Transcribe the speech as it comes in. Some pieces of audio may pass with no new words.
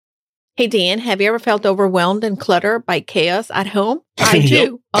Hey, Dan, have you ever felt overwhelmed and cluttered by chaos at home? I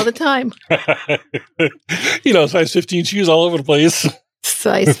do all the time. Size 15 shoes all over the place.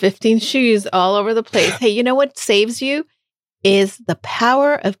 Size 15 shoes all over the place. Hey, you know what saves you is the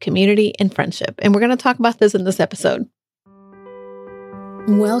power of community and friendship. And we're going to talk about this in this episode.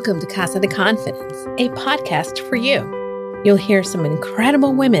 Welcome to Casa de Confidence, a podcast for you. You'll hear some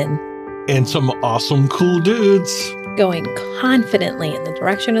incredible women and some awesome, cool dudes going confidently in the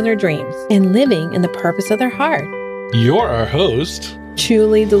direction of their dreams and living in the purpose of their heart. You're our host,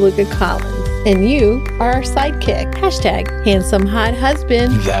 Julie DeLuca Collins, and you are our sidekick. # handsome hot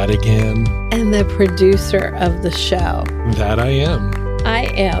husband. That again. And the producer of the show. That I am. I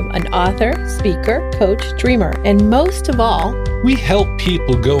am an author, speaker, coach, dreamer, and most of all, we help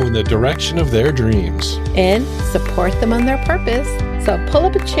people go in the direction of their dreams and support them on their purpose. So pull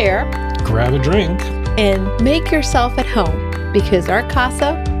up a chair, grab a drink, and make yourself at home, because our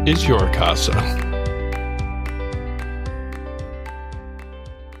casa is your casa.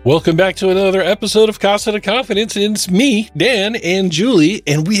 Welcome back to another episode of Casa de Confidence. It's me, Dan, and Julie,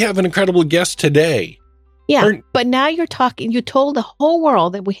 and we have an incredible guest today. Yeah, but now you told the whole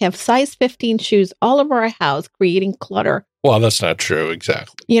world that we have size 15 shoes all over our house, creating clutter. Well, that's not true,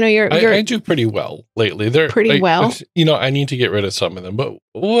 exactly. I do pretty well lately. Well? I need to get rid of some of them, but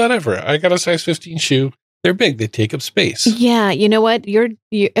whatever. I got a size 15 shoe. They're big. They take up space. Yeah, you know what?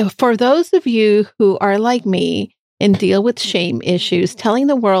 For those of you who are like me and deal with shame issues, telling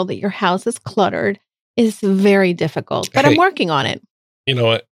the world that your house is cluttered is very difficult, but I'm working on it. You know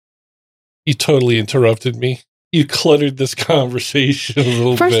what? You totally interrupted me. You cluttered this conversation a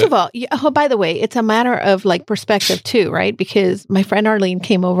little bit. First of all, by the way, it's a matter of perspective too, right? Because my friend Arlene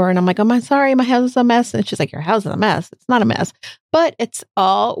came over and I'm like, I'm sorry, my house is a mess. And she's like, your house is a mess. It's not a mess, but it's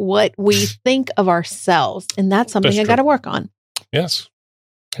all what we think of ourselves. And that's something I got to work on. Yes,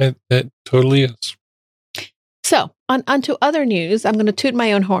 it totally is. So on to other news. I'm going to toot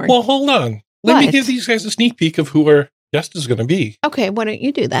my own horn. Well, hold on. Let me give these guys a sneak peek of who our guest is going to be. Okay, why don't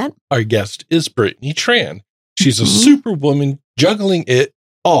you do that? Our guest is Brittany Tran. She's a superwoman juggling it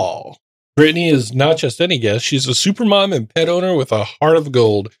all. Brittany is not just any guest. She's a supermom and pet owner with a heart of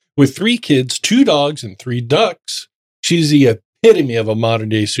gold. With 3 kids, 2 dogs, and 3 ducks. She's the epitome of a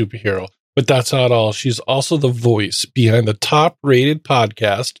modern-day superhero. But that's not all. She's also the voice behind the top-rated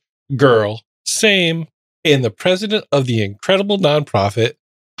podcast, Girl, Same, and the president of the incredible nonprofit,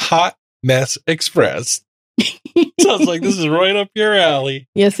 Hot Mess Express. Sounds like this is right up your alley.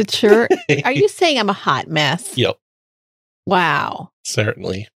 Yes, it sure. Are you saying I'm a hot mess? Yep. Wow.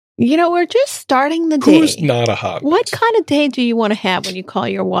 Certainly. We're just starting the day. Who's not a hot mess? What kind of day do you want to have when you call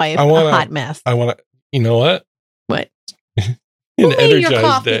your wife a hot mess? I want to, you know what? What? Who made your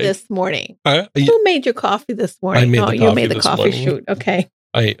coffee this morning? Who made your coffee this morning? I made the coffee you made the this coffee morning. shoot. Okay.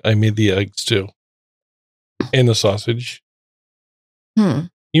 I made the eggs too. And the sausage. You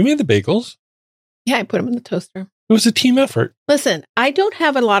made the bagels? Yeah, I put them in the toaster. It was a team effort. Listen, I don't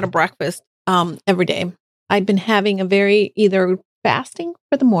have a lot of breakfast every day. I've been having either fasting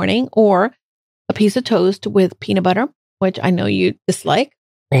for the morning or a piece of toast with peanut butter, which I know you dislike.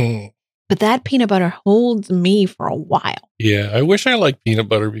 But that peanut butter holds me for a while. Yeah, I wish I liked peanut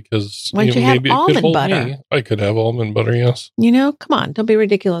butter because maybe it could hold butter? Me. I could have almond butter, yes. Come on, don't be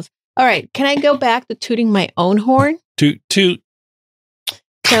ridiculous. All right, can I go back to tooting my own horn? Toot.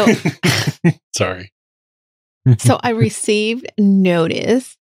 So, sorry. So I received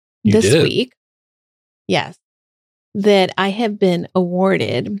notice this week, yes, that I have been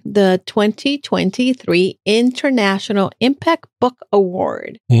awarded the 2023 International Impact Book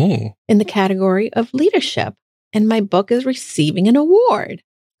Award in the category of leadership. And my book is receiving an award.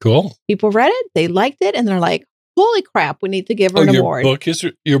 Cool. People read it, they liked it, and they're like, holy crap, we need to give her an award. Book is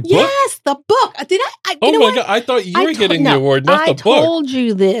your book? Yes, the book. Did I oh my God. I thought you were getting the award, not the book. I told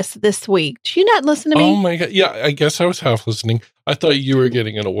you this week. Did you not listen to me? Oh my God. Yeah, I guess I was half listening. I thought you were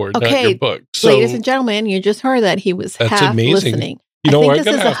getting an award, not your book. So, ladies and gentlemen, you just heard that he was half amazing. Listening. I think this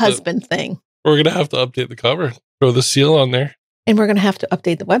is a husband thing. We're going to have to update the cover, throw the seal on there. And we're going to have to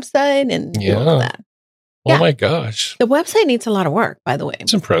update the website and do all of that. Oh my gosh. The website needs a lot of work, by the way.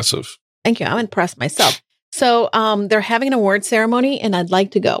 It's impressive. Thank you. I'm impressed myself. So they're having an award ceremony and I'd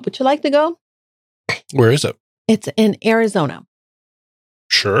like to go. Would you like to go? Where is it? It's in Arizona.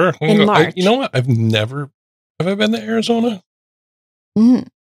 Sure. In March. You know what? Have I been to Arizona? I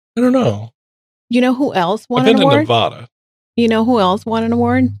don't know. You know who else won an award? I've been to Nevada. You know who else won an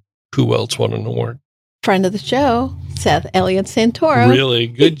award? Who else won an award? Friend of the show, Seth Elliott Santoro. Really?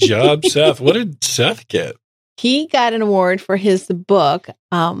 Good job, Seth. What did Seth get? He got an award for his book,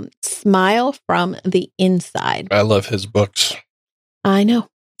 Smile from the Inside. I love his books. I know.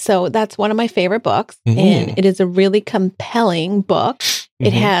 So that's one of my favorite books. And it is a really compelling book.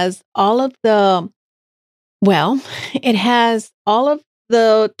 It has all of the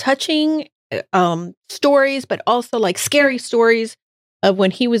touching stories, but also like scary stories of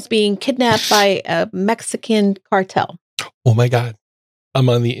when he was being kidnapped by a Mexican cartel. Oh my God. I'm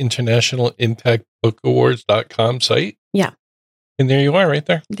on the International Impact Book Awards.com site. Yeah. And there you are right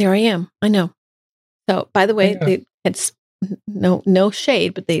there. There I am. I know. So, by the way, they had no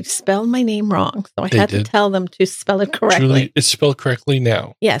shade, but they spelled my name wrong. So I had to tell them to spell it correctly. Julie, it's spelled correctly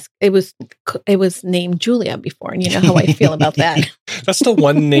now. Yes. It was named Julia before. And you know how I feel about that. That's the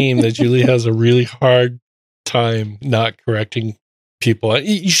one name that Julie has a really hard time not correcting people.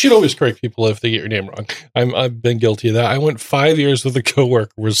 You should always correct people if they get your name wrong. I've been guilty of that. I went 5 years with a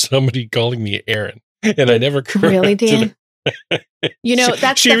coworker with somebody calling me Aaron, and I never corrected Really, Dan? You know,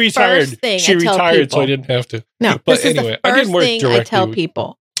 that's she the retired. first thing she I tell retired, people. so I didn't have to. No, but anyway, I didn't work directly. I tell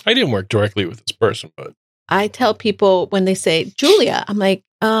people. I didn't work directly with this person, but I tell people when they say Julia, I'm like,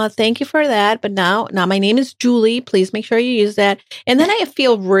 thank you for that, but now my name is Julie. Please make sure you use that. And then I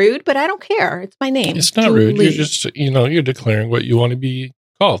feel rude, but I don't care. It's my name. It's not rude. You're just, you're declaring what you want to be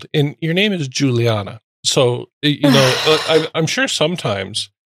called, and your name is Juliana. So I'm sure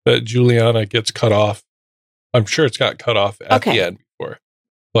sometimes that Juliana gets cut off. I'm sure it's got cut off at the end before,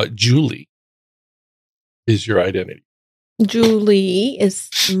 but Julie is your identity. Julie is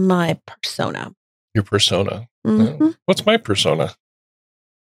my persona. Your persona. What's my persona?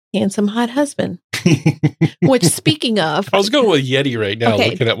 Handsome, hot husband. Which, speaking of... I was going with Yeti right now,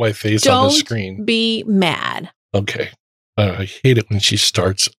 looking at my face on the screen. Don't be mad. Okay. I hate it when she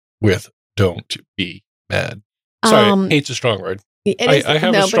starts with, don't be mad. Sorry, hate's a strong word. I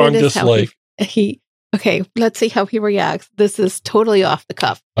have a strong dislike. Okay, let's see how he reacts. This is totally off the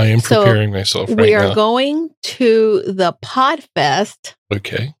cuff. I am preparing myself right now. We are going to the PodFest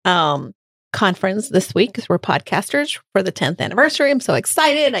conference this week because we're podcasters for the 10th anniversary. I'm so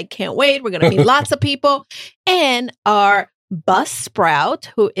excited. I can't wait. We're going to meet lots of people. And our Bus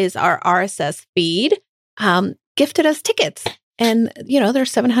Sprout, who is our RSS feed, gifted us tickets. And, they're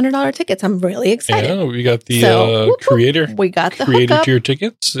 $700 tickets. I'm really excited. Yeah, we got the creator. We got the creator hookup. To your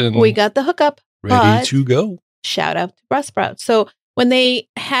tickets. And we got the hookup. Ready to go. Shout out to Bus Sprout. So when they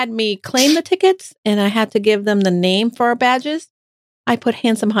had me claim the tickets and I had to give them the name for our badges, I put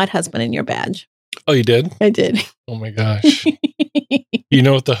handsome, hot husband in your badge. Oh, you did? I did. Oh, my gosh. You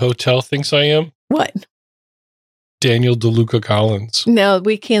know what the hotel thinks I am? What? Daniel DeLuca Collins. No,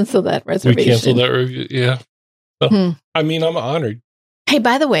 we canceled that reservation. We canceled that review. Yeah. So, I mean, I'm honored. Hey,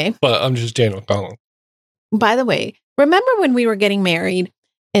 by the way. But I'm just Daniel Collins. By the way, remember when we were getting married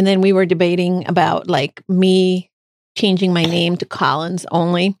and then we were debating about like me changing my name to Collins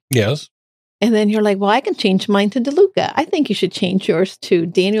only? Yes. And then you're like, well, I can change mine to DeLuca. I think you should change yours to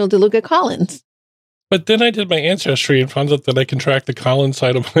Daniel DeLuca Collins. But then I did my ancestry and found out that I can track the Collins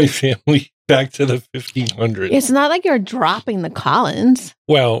side of my family back to the 1500s. It's not like you're dropping the Collins.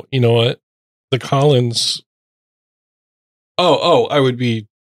 Well, you know what? The Collins... Oh, I would be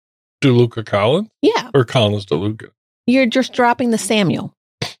DeLuca Collins? Yeah. Or Collins DeLuca? You're just dropping the Samuel.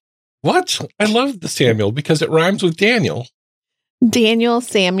 What? I love the Samuel because it rhymes with Daniel. Daniel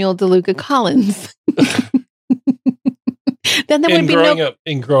Samuel DeLuca Collins. Then there would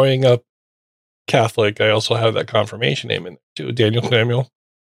be growing up Catholic, I also have that confirmation name in there too. Daniel Samuel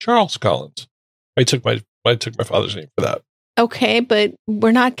Charles Collins. I took my father's name for that. Okay, but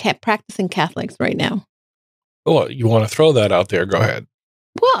we're not practicing Catholics right now. Oh, you want to throw that out there? Go ahead.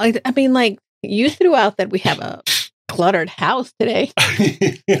 Well, I mean, like you threw out that we have a cluttered house today.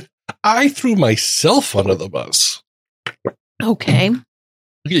 I threw myself under the bus. Okay.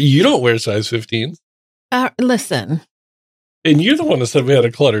 You don't wear size 15s. Listen. And you're the one that said we had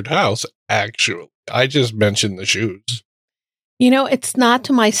a cluttered house, actually. I just mentioned the shoes. It's not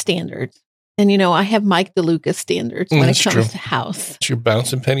to my standards. And, I have Mike DeLuca standards when it comes to house. You're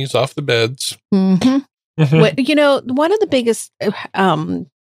bouncing pennies off the beds. Mm-hmm. One of the biggest,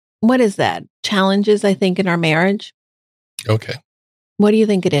 what is that? Challenges, I think, in our marriage. Okay. What do you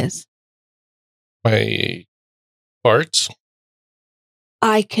think it is? My parts.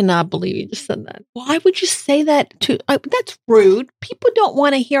 I cannot believe you just said that. Why would you say that that's rude. People don't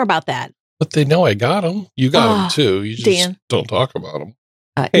want to hear about that. But they know I got them. You got them too. You just don't talk about them.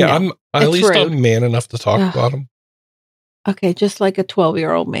 Hey, no, I'm man enough to talk about them. Okay, just like a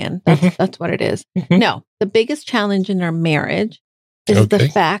 12-year-old man. That's what it is. Mm-hmm. No, the biggest challenge in our marriage is the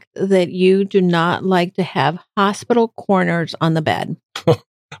fact that you do not like to have hospital corners on the bed.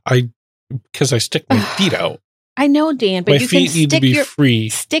 Because I stick my feet out. I know, Dan, but My you feet can need to be free.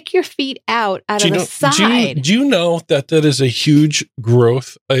 Stick your feet out of the side. Do you know that is a huge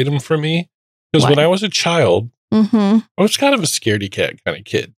growth item for me? Because when I was a child, I was kind of a scaredy cat kind of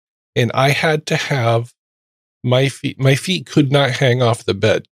kid. And I had to have my feet could not hang off the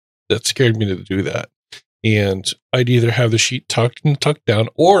bed. That scared me to do that. And I'd either have the sheet tucked down,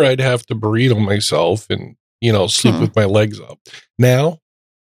 or I'd have to burrito myself and, sleep with my legs up. Now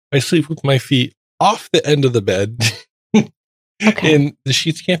I sleep with my feet off the end of the bed. Okay. And the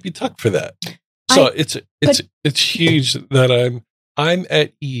sheets can't be tucked for that. So it's huge that I'm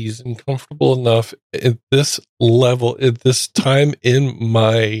at ease and comfortable enough at this level, at this time in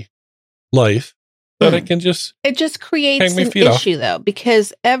my life, that I can just it just creates an issue though,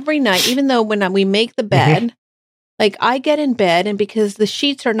 because every night, even though when we make the bed, like I get in bed and because the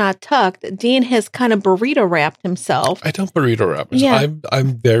sheets are not tucked, Dan has kind of burrito wrapped himself. I don't burrito wrap. Yeah.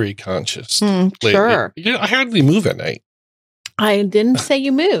 I'm very conscious. Sure. I hardly move at night. I didn't say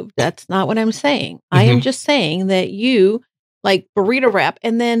you moved. That's not what I'm saying. I am just saying that you like burrito wrap,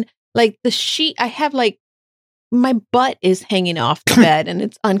 and then like the sheet, I have like my butt is hanging off the bed and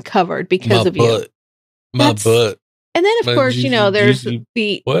it's uncovered because of you. My butt. And then, of course, there's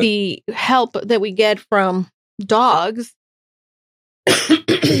the help that we get from dogs.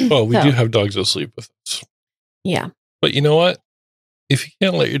 Well, we do have dogs that sleep with us. Yeah. But you know what? If you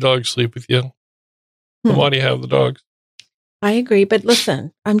can't let your dog sleep with you, then why do you have the dogs? I agree. But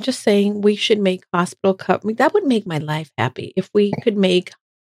listen, I'm just saying we should make hospital that would make my life happy if we could make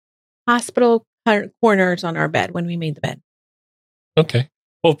hospital corners on our bed when we made the bed. Okay.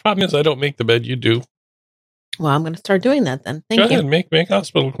 Well, the problem is I don't make the bed. You do. Well, I'm going to start doing that then. Thank you. Go ahead, make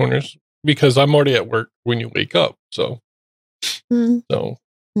hospital corners because I'm already at work when you wake up. So no,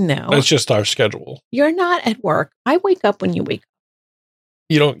 that's just our schedule. You're not at work. I wake up when you wake up.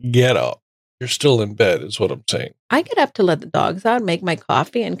 You don't get up. You're still in bed is what I'm saying. I get up to let the dogs out, make my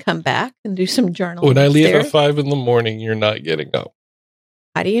coffee, and come back and do some journaling. When I leave at 5 a.m, you're not getting up.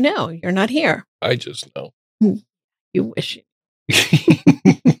 How do you know? You're not here. I just know. You wish you.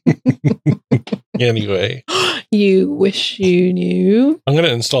 Anyway. You wish you knew. I'm going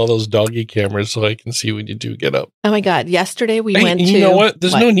to install those doggy cameras so I can see when you do get up. Oh my God. Yesterday we went to... You know what?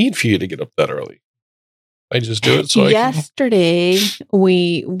 There's no need for you to get up that early. I just do it so Yesterday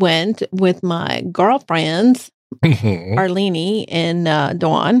we went with my girlfriends, Arlene and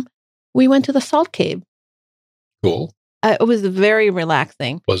Dawn. We went to the Salt Cave. Cool. It was very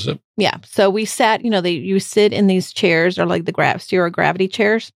relaxing. Was it? Yeah. So we sat, you sit in these chairs or like the zero gravity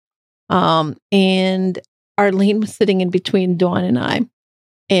chairs. And Arlene was sitting in between Dawn and I,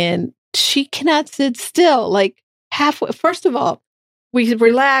 and she cannot sit still. Like halfway. First of all, we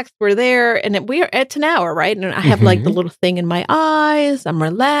relaxed. We're there, and it's an hour, right? And I have like the little thing in my eyes. I'm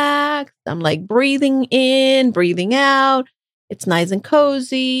relaxed. I'm like breathing in, breathing out. It's nice and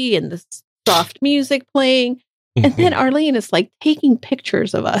cozy, and this soft music playing. And then Arlene is like taking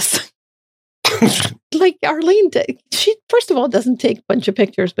pictures of us. Like Arlene, she first of all doesn't take a bunch of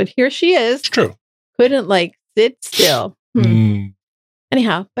pictures, but here she is. It's true. Couldn't like sit still.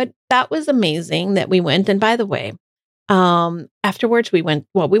 Anyhow, but that was amazing that we went. And by the way, afterwards we went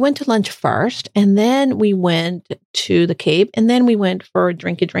to lunch first, and then we went to the cave, and then we went for a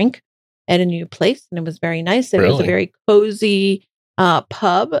drink at a new place, and it was very nice. It was a very cozy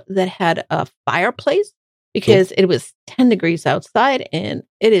pub that had a fireplace. Because it was 10 degrees outside and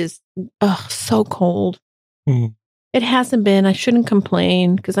it is so cold. It hasn't been. I shouldn't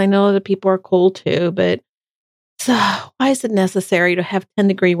complain because I know that people are cold too. But why is it necessary to have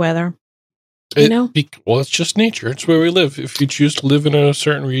 10-degree weather? Well, it's just nature. It's where we live. If you choose to live in a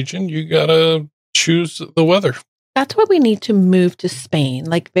certain region, you got to choose the weather. That's why we need to move to Spain,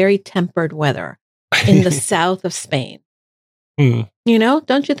 like very tempered weather in the south of Spain. Don't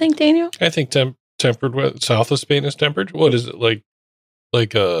you think, Daniel? I think tempered weather. South of Spain is tempered. What is it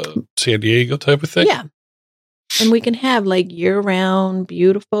like a San Diego type of thing? Yeah, and we can have like year-round,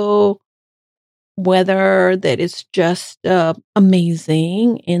 beautiful weather that is just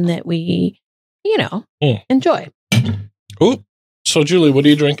amazing, in that we, enjoy. Cool. So, Julie, what are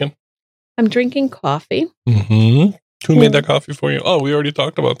you drinking? I'm drinking coffee. Who made that coffee for you? Oh, we already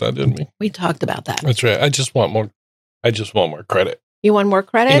talked about that, didn't we? We talked about that. That's right. I just want more credit. You want more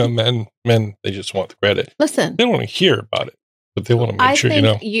credit? Men, they just want the credit. Listen. They don't want to hear about it, but they want to make sure you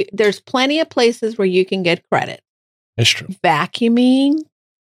know. There's plenty of places where you can get credit. It's true. Vacuuming,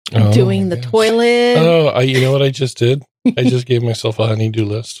 doing the toilet. Oh, you know what I just did? I just gave myself a honey-do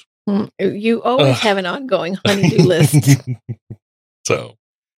list. You always have an ongoing honey-do list. So.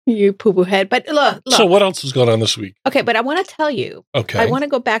 You poo-poo head. But look. So what else has gone on this week? Okay, but I want to tell you. Okay. I want to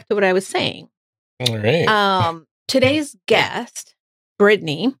go back to what I was saying. All right. Today's guest,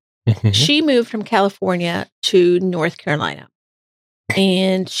 Brittany, she moved from California to North Carolina.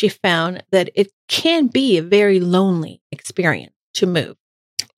 And she found that it can be a very lonely experience to move.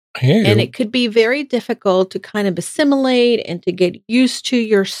 And it could be very difficult to kind of assimilate and to get used to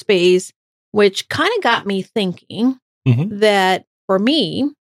your space, which kind of got me thinking that for me,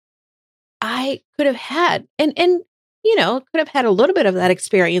 I could have had, and could have had a little bit of that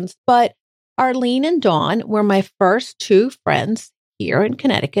experience, but Arlene and Dawn were my first two friends here in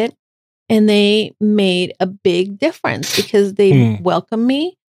Connecticut. And they made a big difference because they welcomed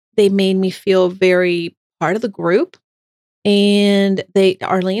me. They made me feel very part of the group. And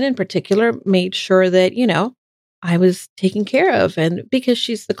Arlene in particular, made sure that, I was taken care of. And because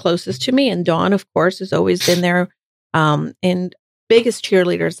she's the closest to me. And Dawn, of course, has always been there and biggest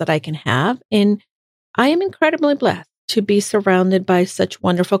cheerleaders that I can have. And I am incredibly blessed to be surrounded by such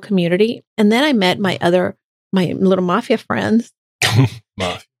wonderful community. And then I met my little mafia friends.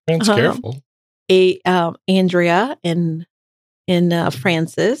 Careful. Andrea and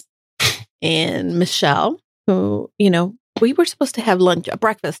Francis and Michelle, who, we were supposed to have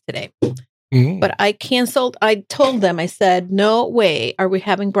breakfast today, but I canceled. I told them, I said, no way are we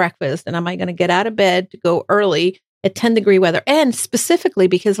having breakfast. And am I going to get out of bed to go early at 10-degree weather? And specifically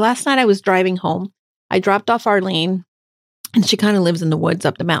because last night I was driving home, I dropped off Arlene and she kind of lives in the woods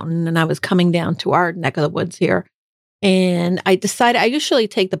up the mountain. And I was coming down to our neck of the woods here. And I decided, I usually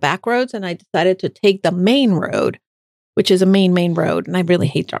take the back roads, and I decided to take the main road, which is a main road. And I really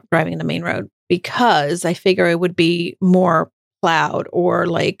hate driving the main road because I figure it would be more plowed or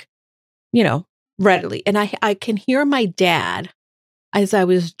readily. And I can hear my dad as I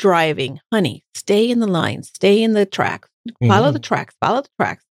was driving, honey, stay in the line, stay in the tracks, follow the tracks.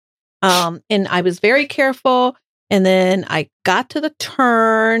 And I was very careful. And then I got to the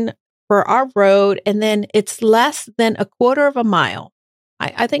turn for our road, and then it's less than a quarter of a mile.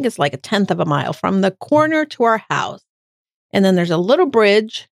 I think it's like a tenth of a mile from the corner to our house. And then there's a little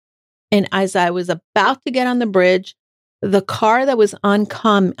bridge. And as I was about to get on the bridge, the car that was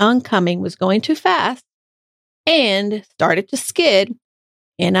oncoming was going too fast and started to skid.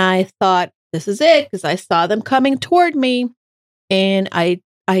 And I thought, this is it, because I saw them coming toward me. And I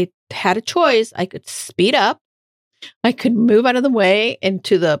had a choice. I could speed up. I could move out of the way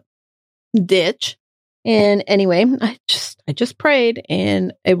into the ditch. And anyway, I just prayed,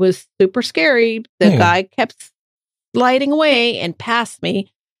 and it was super scary. The guy kept sliding away and past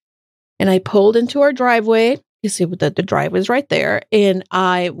me. And I pulled into our driveway. You see, the drive was right there. And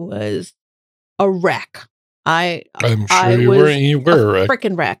I was a wreck. I'm sure you were a wreck.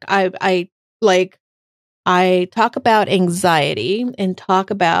 Freaking wreck. I talk about anxiety and talk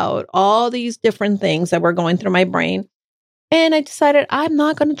about all these different things that were going through my brain. And I decided I'm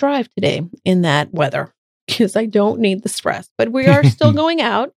not going to drive today in that weather because I don't need the stress. But we are still going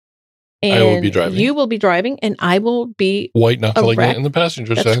out. And I will be driving. You will be driving, and I will be white knuckling it in the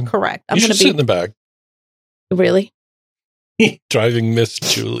passenger side. That's correct. You should sit in the back. Really? Driving Miss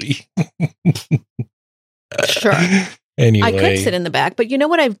Julie. Sure. Anyway. I could sit in the back, but you know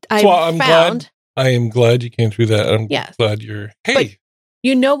what I've found? I am glad you came through that. I'm glad you're... Hey! But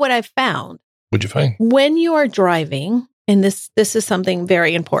you know what I've found? What'd you find? When you are driving, and this is something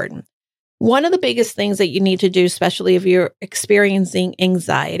very important, one of the biggest things that you need to do, especially if you're experiencing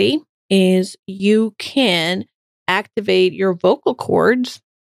anxiety, is you can activate your vocal cords,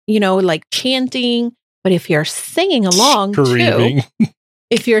 like chanting. But if you're singing along too,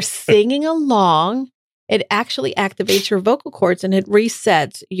 if you're singing along, it actually activates your vocal cords and it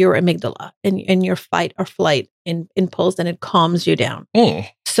resets your amygdala and your fight or flight impulse, and it calms you down.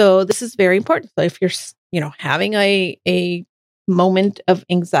 So this is very important. So if you're, having a moment of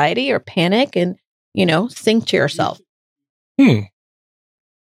anxiety or panic, and, sing to yourself.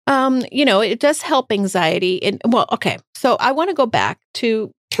 It does help anxiety. And okay. So I want to go back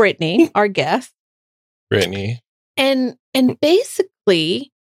to Brittany, our guest. Brittany. And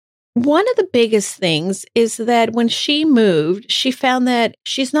basically, one of the biggest things is that when she moved, she found that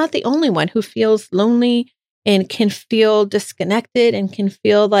she's not the only one who feels lonely and can feel disconnected and can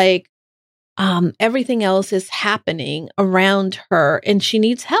feel like everything else is happening around her and she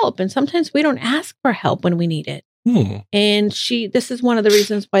needs help. And sometimes we don't ask for help when we need it. And this is one of the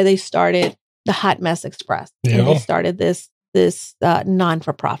reasons why they started the Hot Mess Express. Yeah. And they started this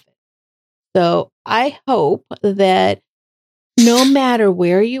non-for-profit. So I hope that no matter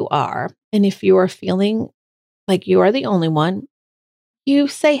where you are, and if you are feeling like you are the only one, you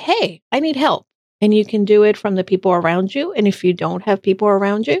say, hey, I need help. And you can do it from the people around you. And if you don't have people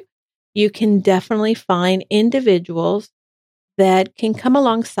around you, you can definitely find individuals that can come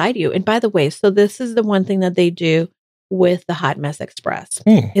alongside you. And by the way, so this is the one thing that they do with the Hot Mess Express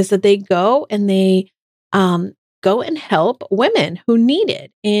is that they go and they go and help women who need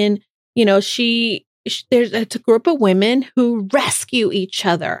it. And, it's a group of women who rescue each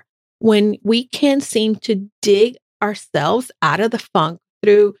other when we can't seem to dig ourselves out of the funk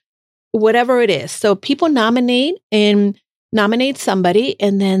through whatever it is. So people nominate somebody,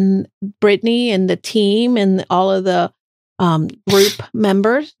 and then Brittany and the team and all of the group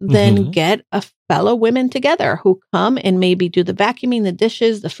members then get a fellow women together who come and maybe do the vacuuming, the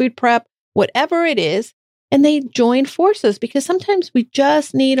dishes, the food prep, whatever it is. And they join forces because sometimes we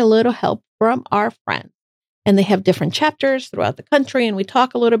just need a little help from our friends. And they have different chapters throughout the country. And we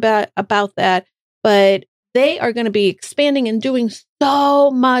talk a little bit about that. But they are going to be expanding and doing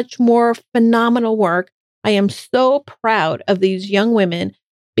so much more phenomenal work. I am so proud of these young women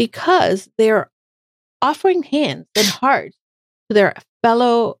because they're offering hands and hearts to their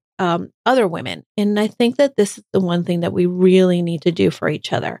fellow other women. And I think that this is the one thing that we really need to do for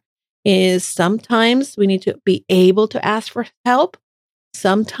each other is sometimes we need to be able to ask for help.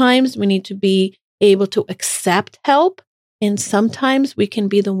 Sometimes we need to be able to accept help. And sometimes we can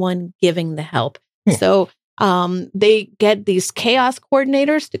be the one giving the help. So they get these chaos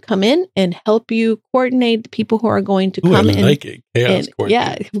coordinators to come in and help you coordinate the people who are going to come in. Chaos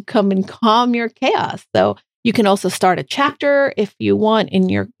coordinator. Who come and calm your chaos. So you can also start a chapter if you want in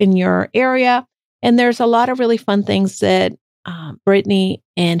your area. And there's a lot of really fun things that Brittany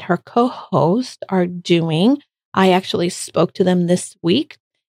and her co-host are doing. I actually spoke to them this week,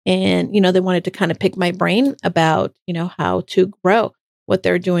 and they wanted to kind of pick my brain about how to grow what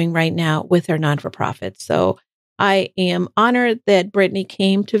they're doing right now with their non-for-profit. So I am honored that Brittany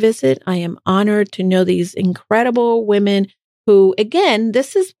came to visit. I am honored to know these incredible women who, again,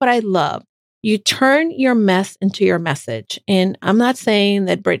 this is what I love. You turn your mess into your message. And I'm not saying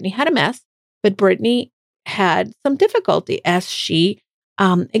that Brittany had a mess, but Brittany had some difficulty as she,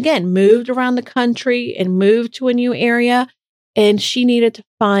 again, moved around the country and moved to a new area. And she needed to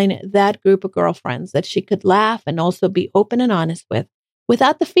find that group of girlfriends that she could laugh and also be open and honest with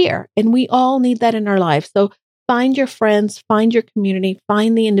without the fear. And we all need that in our lives. So find your friends, find your community,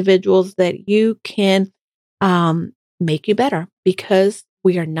 find the individuals that you can make you better because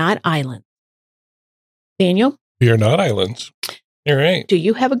we are not islands. Daniel? We are not islands. You're right. Do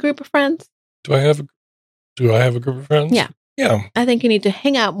you have a group of friends? Do I have a group of friends? Yeah. Yeah. I think you need to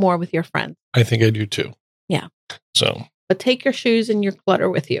hang out more with your friends. I think I do too. Yeah. So. But take your shoes and your clutter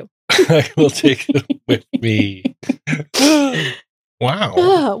with you. I will take them with me.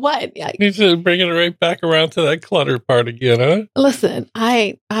 Wow. What? You need to bring it right back around to that clutter part again, huh? Listen,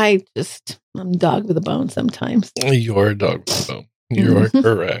 I'm dog with a bone sometimes. You're a dog with a bone. You are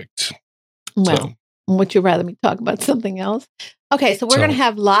correct. Well, would you rather me talk about something else? Okay, so we're going to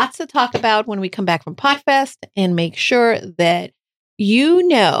have lots to talk about when we come back from Podfest, and make sure that you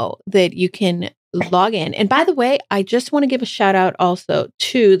know that you can log in. And by the way, I just want to give a shout out also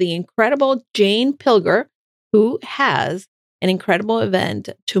to the incredible Jane Pilger, who has an incredible event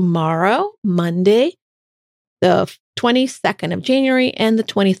tomorrow, Monday, the 22nd of January and the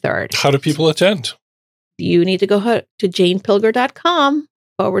 23rd. How do people attend? You need to go to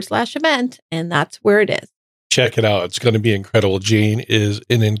janepilger.com/event, and that's where it is. Check it out. It's going to be incredible. Jane is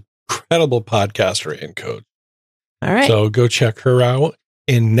an incredible podcaster and coach. All right. So go check her out.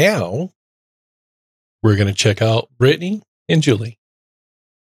 And now we're going to check out Brittany and Julie.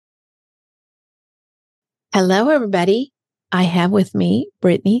 Hello, everybody. I have with me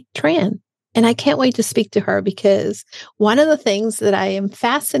Brittany Tran, and I can't wait to speak to her because one of the things that I am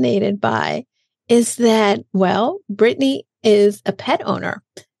fascinated by is that, Brittany is a pet owner.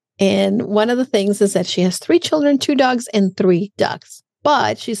 And one of the things is that she has 3 children, 2 dogs, and 3 ducks.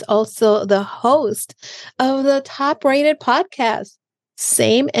 But she's also the host of the top-rated podcast,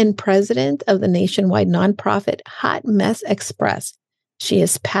 same and president of the nationwide nonprofit Hot Mess Express. She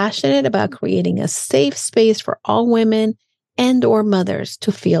is passionate about creating a safe space for all women and or mothers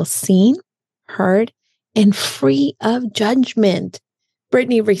to feel seen, heard, and free of judgment.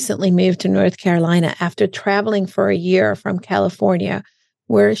 Brittany recently moved to North Carolina after traveling for a year from California,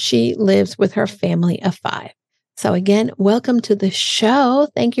 where she lives with her family of 5. So again, welcome to the show.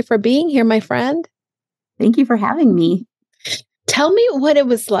 Thank you for being here, my friend. Thank you for having me. Tell me what it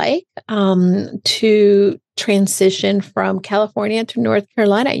was like to transition from California to North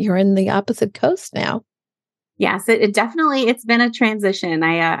Carolina. You're in the opposite coast now. Yes, it's been a transition.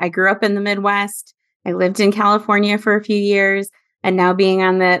 I grew up in the Midwest. I lived in California for a few years, and now being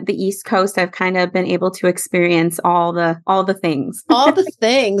on the East Coast, I've kind of been able to experience all the things. All the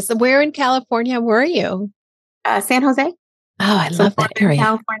things. Where in California were you? San Jose. Oh, I love that Northern area.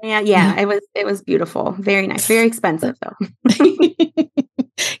 California. Yeah, it was beautiful. Very nice. Very expensive though.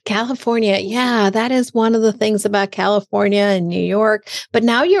 California. Yeah, that is one of the things about California and New York. But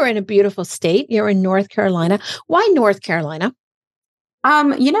now you're in a beautiful state. You're in North Carolina. Why North Carolina?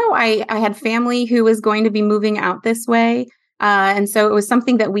 I had family who was going to be moving out this way. And so it was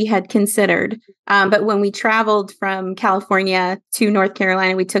something that we had considered. But when we traveled from California to North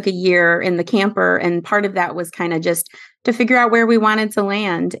Carolina, we took a year in the camper. And part of that was kind of just to figure out where we wanted to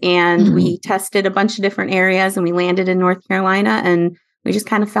land. And we tested a bunch of different areas and we landed in North Carolina and we just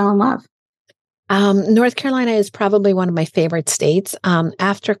kind of fell in love. North Carolina is probably one of my favorite states.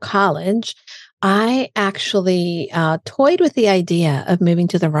 After college, I actually toyed with the idea of moving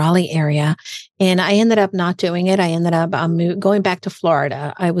to the Raleigh area, and I ended up not doing it. I ended up going back to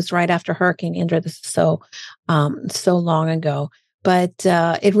Florida. I was right after Hurricane Andrew. This is so long ago, but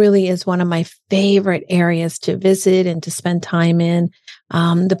it really is one of my favorite areas to visit and to spend time in.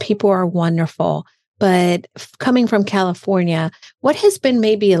 The people are wonderful. But coming from California, what has been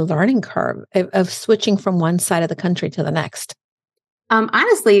maybe a learning curve of switching from one side of the country to the next?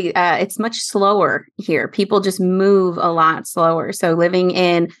 Honestly, it's much slower here. People just move a lot slower. So living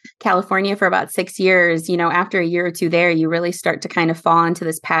in California for about 6 years, after a year or two there, you really start to kind of fall into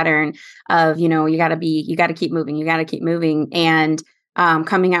this pattern of, you got to keep moving. And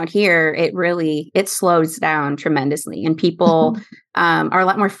coming out here, it slows down tremendously. And people are a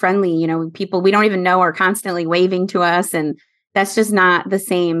lot more friendly. People we don't even know are constantly waving to us. And that's just not the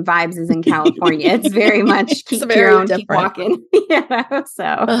same vibes as in California. It's very much keep your own, different. Keep walking.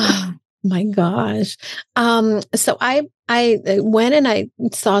 So. Oh, my gosh. So I went and I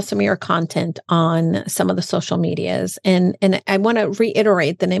saw some of your content on some of the social medias, and I want to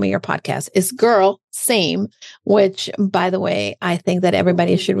reiterate the name of your podcast is Girl Same, which, by the way, I think that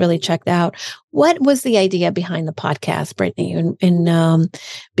everybody should really check out. What was the idea behind the podcast, Brittany? And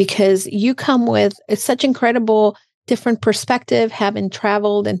because you come with such incredible different perspective, having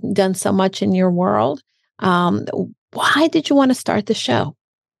traveled and done so much in your world. Why did you want to start the show?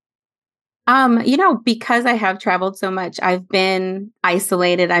 Because I have traveled so much, I've been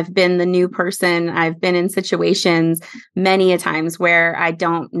isolated. I've been the new person. I've been in situations many a times where I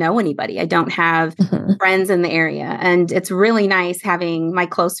don't know anybody. I don't have friends in the area. And it's really nice having my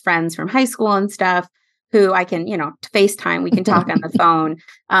close friends from high school and stuff who I can, FaceTime, we can talk on the phone.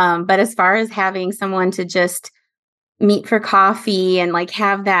 But as far as having someone to just meet for coffee and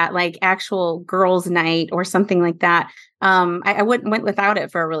have that actual girls' night or something like that. I went without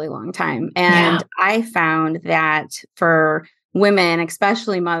it for a really long time. And I found that for women,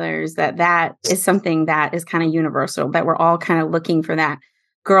 especially mothers, that is something that is kind of universal, that we're all kind of looking for that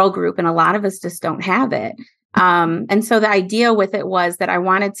girl group. And a lot of us just don't have it. And so the idea with it was that I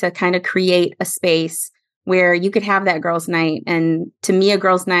wanted to kind of create a space where you could have that girls' night. And to me, a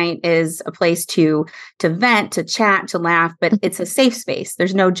girls' night is a place to vent, to chat, to laugh, but it's a safe space.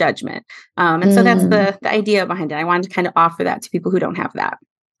 There's no judgment. And so that's the idea behind it. I wanted to kind of offer that to people who don't have that.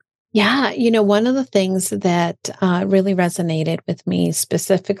 Yeah. One of the things that really resonated with me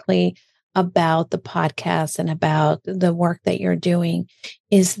specifically about the podcast and about the work that you're doing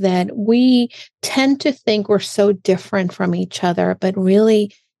is that we tend to think we're so different from each other, but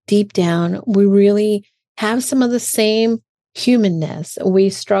really deep down, we really have some of the same humanness.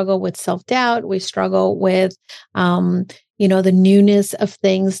 We struggle with self-doubt. We struggle with, the newness of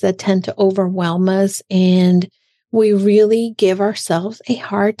things that tend to overwhelm us. And we really give ourselves a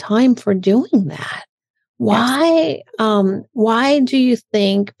hard time for doing that. Why, why do you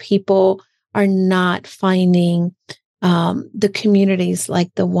think people are not finding the communities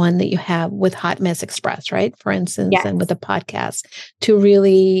like the one that you have with Hot Mess Express, right? For instance, and with the podcast to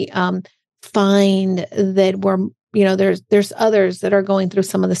really find that we're, there's others that are going through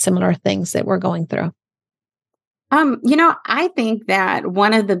some of the similar things that we're going through? I think that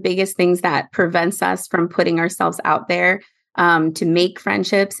one of the biggest things that prevents us from putting ourselves out there to make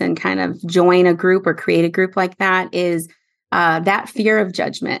friendships and kind of join a group or create a group like that is that fear of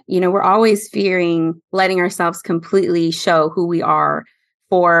judgment. We're always fearing letting ourselves completely show who we are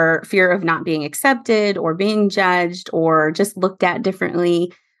for fear of not being accepted or being judged or just looked at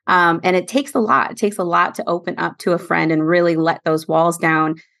differently. And it takes a lot. It takes a lot to open up to a friend and really let those walls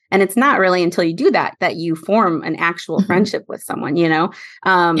down. And it's not really until you do that you form an actual friendship with someone,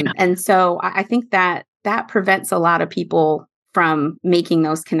 And so I think that prevents a lot of people from making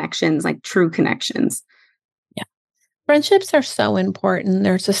those connections, like true connections. Yeah. Friendships are so important.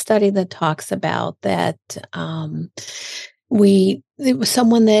 There's a study that talks about that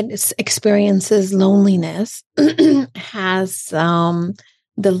someone that experiences loneliness has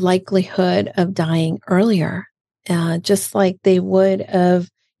the likelihood of dying earlier just like they would of,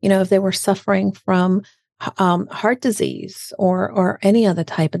 if they were suffering from heart disease or any other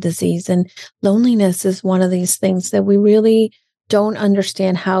type of disease. And loneliness is one of these things that we really don't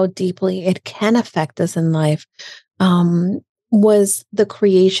understand how deeply it can affect us in life. Was the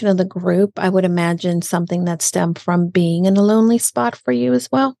creation of the group, I would imagine, something that stemmed from being in a lonely spot for you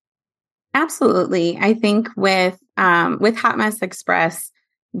as well? Absolutely. I think with Hot Mess Express,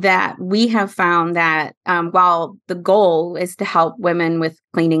 that we have found that while the goal is to help women with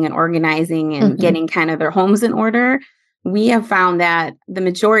cleaning and organizing and getting kind of their homes in order, we have found that the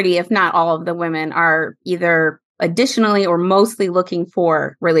majority, if not all of the women, are either additionally or mostly looking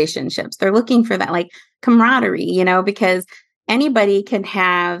for relationships. They're looking for that like camaraderie, because anybody can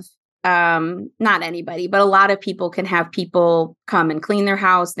have, not anybody, but a lot of people can have people come and clean their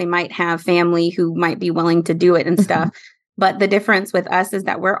house. They might have family who might be willing to do it and stuff. But the difference with us is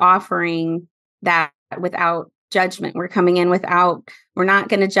that we're offering that without judgment. We're coming in we're not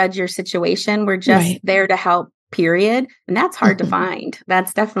going to judge your situation. We're just there to help, period. And that's hard to find.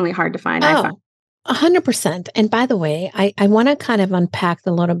 That's definitely hard to find. I find. 100%. And by the way, I want to kind of unpack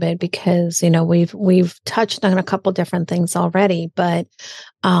a little bit because, we've touched on a couple different things already, but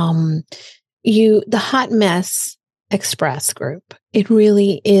the Hot Mess Express group, it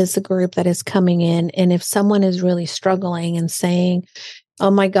really is a group that is coming in. And if someone is really struggling and saying,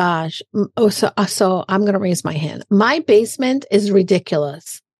 oh my gosh, so I'm going to raise my hand. My basement is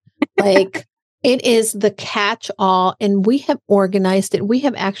ridiculous. Like, it is the catch-all, and we have organized it. We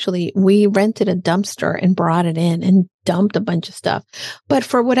rented a dumpster and brought it in and dumped a bunch of stuff. But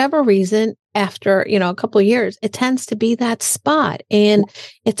for whatever reason, after, a couple of years, it tends to be that spot, and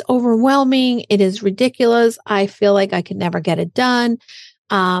it's overwhelming. It is ridiculous. I feel like I could never get it done.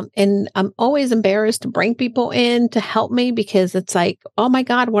 And I'm always embarrassed to bring people in to help me because it's like, oh my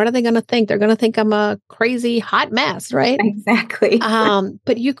God, what are they going to think? They're going to think I'm a crazy hot mess, right? Exactly.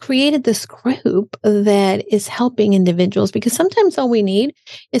 But you created this group that is helping individuals because sometimes all we need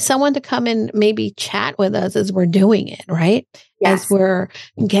is someone to come and maybe chat with us as we're doing it, right? Yes. As we're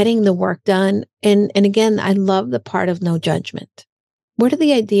getting the work done. And again, I love the part of no judgment. Where did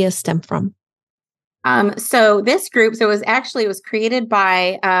the idea stem from? So this group, it was created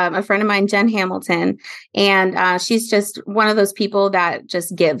by a friend of mine, Jen Hamilton, and she's just one of those people that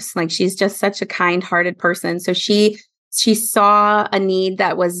just gives. Like, she's just such a kind-hearted person. So she saw a need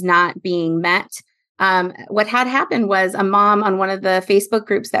that was not being met. What had happened was a mom on one of the Facebook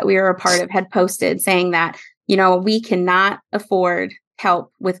groups that we were a part of had posted saying that, we cannot afford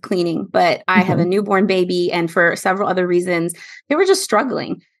help with cleaning, but I have a newborn baby, and for several other reasons, they were just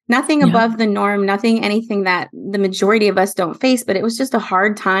struggling. Nothing above the norm, anything that the majority of us don't face, but it was just a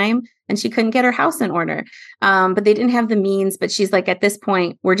hard time and she couldn't get her house in order. But they didn't have the means, but she's like, at this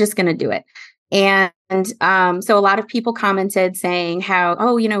point, we're just going to do it. And so a lot of people commented saying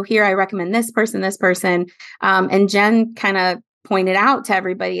how, here, I recommend this person. And Jen kind of pointed out to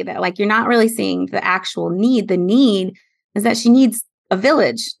everybody that like, you're not really seeing the actual need. The need is that she needs a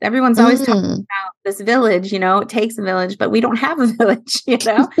village. Everyone's always talking about this village, it takes a village, but we don't have a village,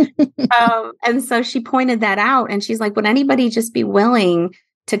 and so she pointed that out and she's like, would anybody just be willing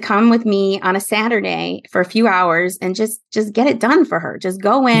to come with me on a Saturday for a few hours and just get it done for her? Just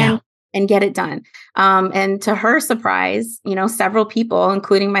go in and get it done. And to her surprise, several people,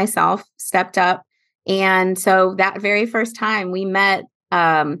 including myself, stepped up. And so that very first time we met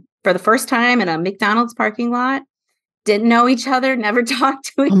for the first time in a McDonald's parking lot. Didn't know each other, never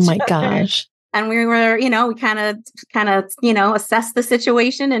talked to each other. Oh my gosh. And we were, we kind of, assessed the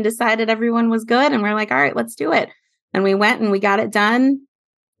situation and decided everyone was good. And we're like, all right, let's do it. And we went and we got it done.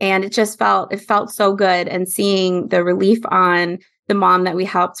 And it felt so good. And seeing the relief on the mom that we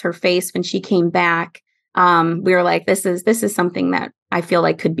helped her face when she came back, we were like, this is something that I feel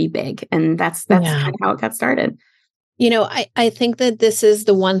like could be big. And that's kind of how it got started. I think that this is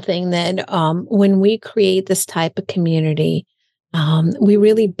the one thing that when we create this type of community, we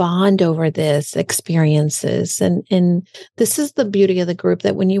really bond over this experiences. And this is the beauty of the group,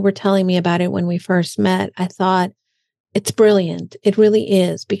 that when you were telling me about it when we first met, I thought it's brilliant. It really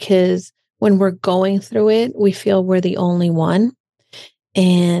is, because when we're going through it, we feel we're the only one.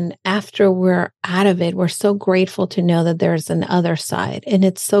 And after we're out of it, we're so grateful to know that there's an other side. And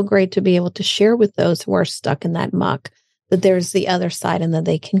it's so great to be able to share with those who are stuck in that muck that there's the other side and that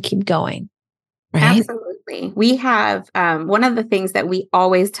they can keep going. Right? Absolutely. We have one of the things that we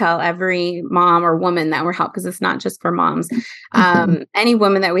always tell every mom or woman that we're helping, because it's not just for moms, any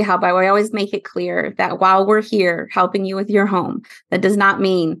woman that we help, we always make it clear that while we're here helping you with your home, that does not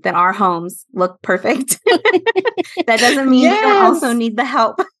mean that our homes look perfect. That doesn't mean we don't also need the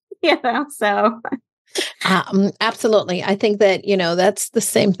help, so. Absolutely. I think that, that's the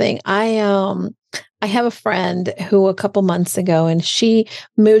same thing. I have a friend who a couple months ago, and she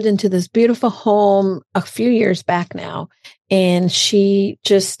moved into this beautiful home a few years back now. And she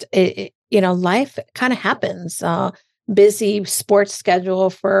just, life kind of happens. Busy sports schedule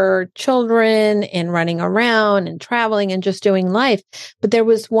for children and running around and traveling and just doing life. But there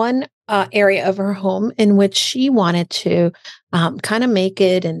was one area of her home in which she wanted to kind of make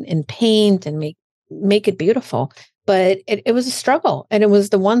it and paint and make it beautiful. But it was a struggle. And it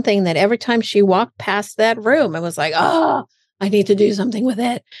was the one thing that every time she walked past that room, it was like, oh, I need to do something with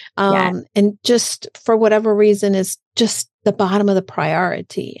it. And just for whatever reason, is just the bottom of the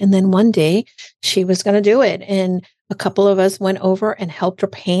priority. And then one day she was going to do it. And a couple of us went over and helped her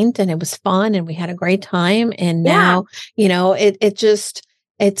paint, and it was fun and we had a great time. And now,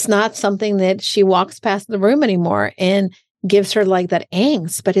 it's not something that she walks past the room anymore and gives her like that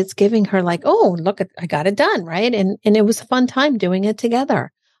angst, but it's giving her like, oh, look, I got it done. Right. And it was a fun time doing it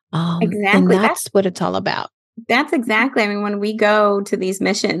together. Exactly. And that's what it's all about. That's exactly. I mean, when we go to these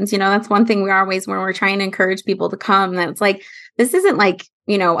missions, that's one thing we always, when we're trying to encourage people to come, that's like, this isn't like,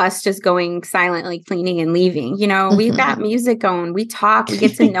 us just going silently cleaning and leaving. We've got music going, we talk, we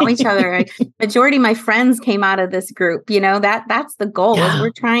get to know each other. Majority of my friends came out of this group, that's the goal is we're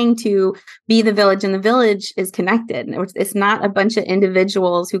trying to be the village, and the village is connected. It's not a bunch of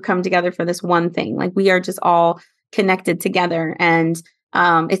individuals who come together for this one thing. Like we are just all connected together, and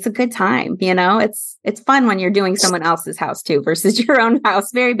it's a good time. It's fun when you're doing someone else's house too versus your own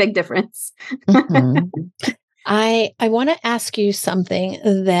house. Very big difference. I want to ask you something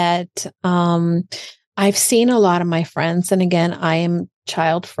that I've seen a lot of my friends, and again, I am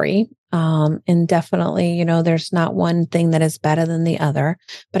child free, and definitely, there's not one thing that is better than the other,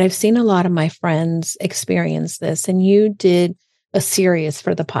 but I've seen a lot of my friends experience this, and you did a series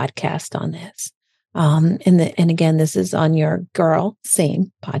for the podcast on this. And again, this is on your Girl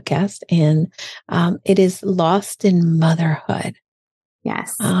Same podcast, and it is Lost in Motherhood.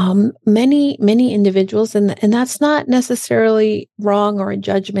 Yes. Many individuals, and that's not necessarily wrong or a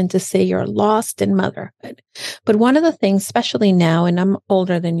judgment to say you're lost in motherhood. But one of the things, especially now, and I'm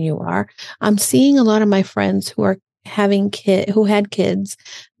older than you are, I'm seeing a lot of my friends who are who had kids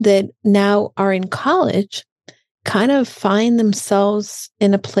that now are in college, kind of find themselves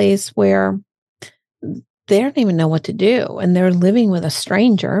in a place where they don't even know what to do. And they're living with a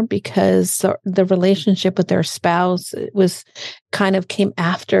stranger because the relationship with their spouse came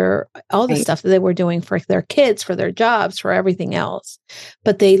after all the stuff that they were doing for their kids, for their jobs, for everything else.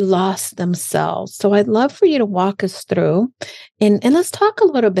 But they lost themselves. So I'd love for you to walk us through and let's talk a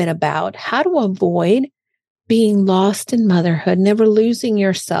little bit about how to avoid being lost in motherhood, never losing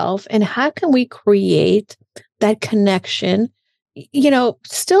yourself. And how can we create that connection?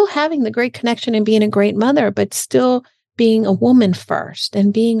 Still having the great connection and being a great mother, but still being a woman first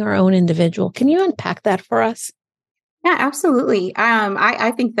and being our own individual. Can you unpack that for us? Yeah, absolutely.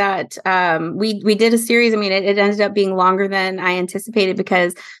 I think that we did a series. I mean, it ended up being longer than I anticipated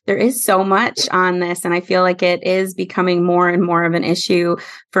because there is so much on this. And I feel like it is becoming more and more of an issue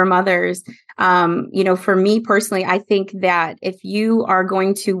for mothers. For me personally, I think that if you are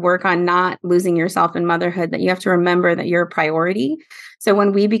going to work on not losing yourself in motherhood, that you have to remember that you're a priority. So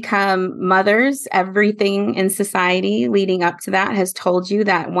when we become mothers, everything in society leading up to that has told you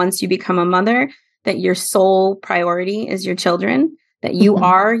that once you become a mother, that your sole priority is your children, that you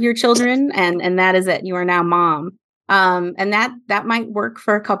are your children, and that is it. You are now mom. And that might work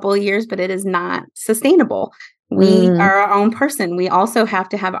for a couple of years, but it is not sustainable. We are our own person. We also have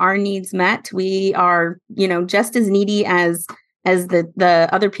to have our needs met. We are, just as needy as the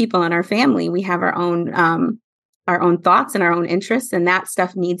other people in our family. We have our own thoughts and our own interests, and that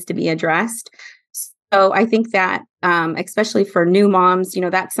stuff needs to be addressed. So I think that, especially for new moms,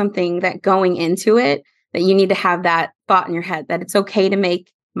 that's something that going into it, that you need to have that thought in your head, that it's okay to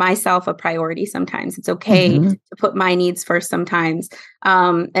make myself a priority sometimes. It's okay to put my needs first sometimes.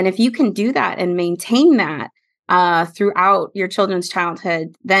 And if you can do that and maintain that throughout your children's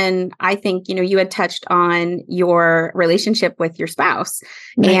childhood, then I think, you had touched on your relationship with your spouse.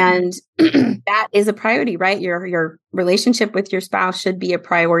 Right. And that is a priority, right? Your relationship with your spouse should be a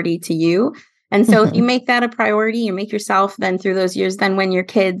priority to you. And so if you make that a priority, you make yourself then through those years, then when your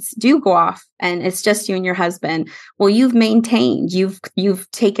kids do go off and it's just you and your husband, well, you've maintained, you've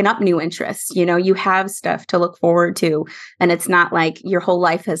taken up new interests, you have stuff to look forward to. And it's not like your whole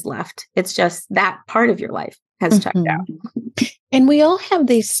life has left. It's just that part of your life has checked out. And we all have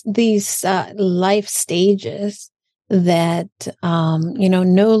these life stages that,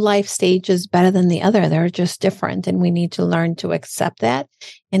 no life stage is better than the other. They're just different, and we need to learn to accept that.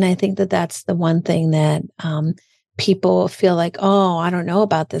 And I think that that's the one thing that people feel like, oh, I don't know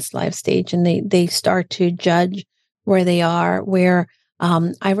about this life stage. And they start to judge where they are, where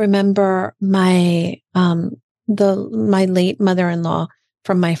I remember my late mother-in-law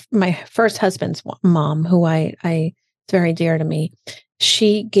from my first husband's mom, who it's very dear to me.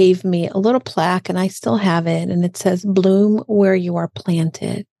 She gave me a little plaque, and I still have it, and it says, "Bloom where you are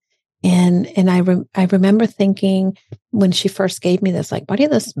planted." And I remember thinking when she first gave me this, like, what does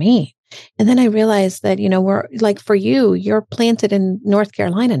this mean? And then I realized that, we're like, for you, you're planted in North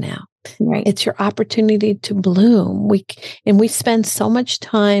Carolina now. Right. It's your opportunity to bloom. We spend so much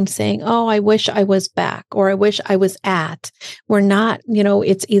time saying, oh, I wish I was back, or I wish I was at. We're not,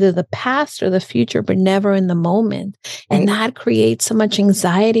 it's either the past or the future, but never in the moment. Right. And that creates so much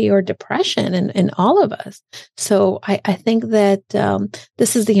anxiety or depression in all of us. So I think that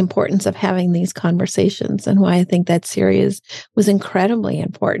this is the importance of having these conversations, and why I think that series was incredibly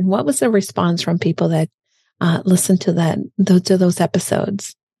important. What was the response from people that listened to those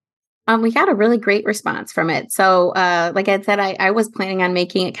episodes? We got a really great response from it. So, like I said, I was planning on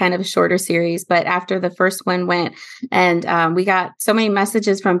making it kind of a shorter series, but after the first one went, and we got so many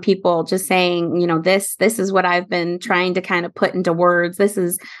messages from people just saying, this is what I've been trying to kind of put into words. This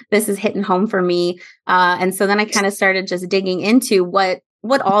is hitting home for me. And so then I kind of started just digging into what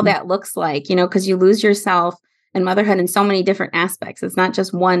all that looks like, because you lose yourself and motherhood in so many different aspects. It's not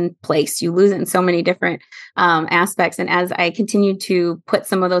just one place. You lose it in so many different aspects. And as I continued to put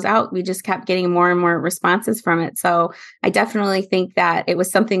some of those out, we just kept getting more and more responses from it. So I definitely think that it was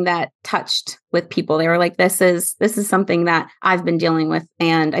something that touched with people. They were like, this is something that I've been dealing with.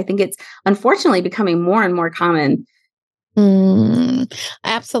 And I think it's unfortunately becoming more and more common.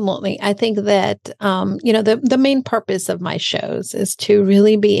 Absolutely. I think that, the main purpose of my shows is to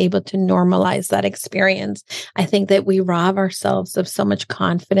really be able to normalize that experience. I think that we rob ourselves of so much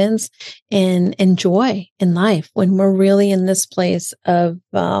confidence and joy in life when we're really in this place of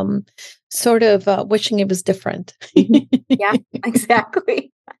wishing it was different. Yeah,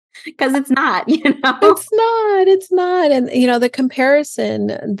 exactly. Because it's not, It's not. And, the comparison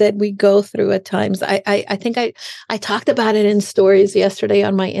that we go through at times, I think I talked about it in stories yesterday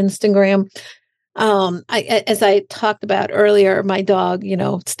on my Instagram. As I talked about earlier, my dog,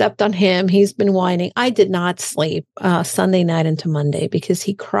 stepped on him. He's been whining. I did not sleep Sunday night into Monday because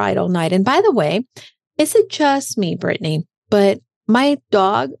he cried all night. And by the way, is it just me, Brittany? But my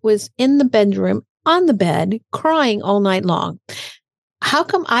dog was in the bedroom on the bed crying all night long. How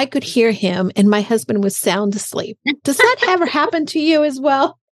come I could hear him and my husband was sound asleep? Does that ever happen to you as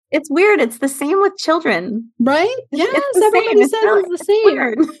well? It's weird. It's the same with children. Right? Yes. Everybody says it's the same.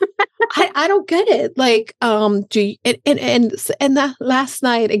 Weird. I don't get it. Like, and that last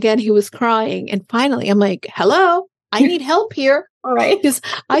night, again, he was crying. And finally, I'm like, hello, I need help here. All right. Because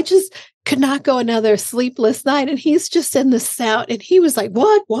I just could not go another sleepless night. And he's just in the sound. And he was like,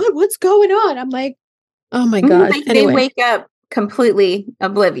 what's going on? I'm like, oh my gosh. They wake up completely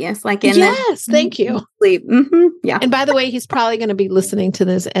oblivious, like in yes, thank you. Sleep. Mm-hmm. Yeah. And by the way, he's probably going to be listening to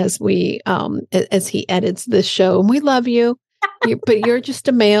this as as he edits this show. And we love you, but you're just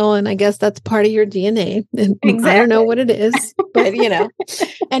a male, and I guess that's part of your DNA. And exactly. I don't know what it is, but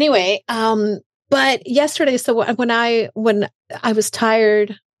anyway. But yesterday, so when I was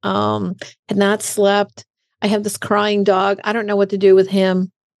tired, had not slept, I have this crying dog. I don't know what to do with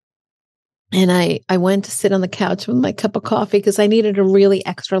him. And I went to sit on the couch with my cup of coffee because I needed a really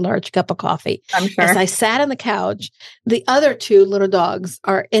extra large cup of coffee. I'm sure. As I sat on the couch, the other two little dogs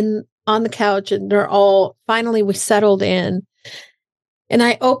are on the couch, and they're all, finally we settled in. And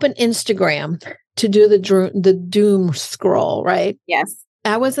I opened Instagram to do the doom scroll, right? Yes.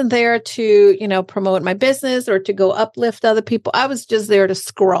 I wasn't there to, promote my business or to go uplift other people. I was just there to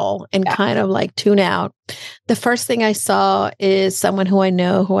scroll and kind of like tune out. The first thing I saw is someone who I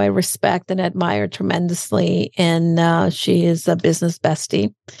know, who I respect and admire tremendously. And she is a business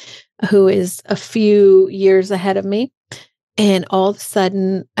bestie who is a few years ahead of me. And all of a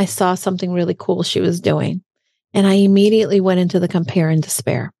sudden, I saw something really cool she was doing. And I immediately went into the compare and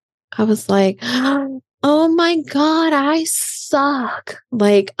despair. I was like, oh my God, I suck.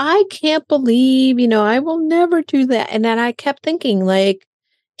 Like, I can't believe, I will never do that. And then I kept thinking, like,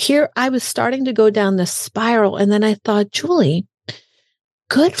 here I was starting to go down this spiral. And then I thought, Julie,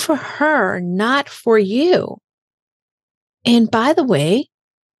 good for her, not for you. And by the way,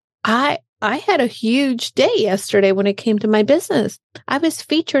 I had a huge day yesterday when it came to my business. I was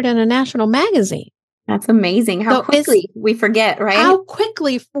featured in a national magazine. That's amazing. How quickly we forget, right? How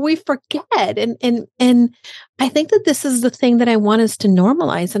quickly we forget. And I think that this is the thing that I want us to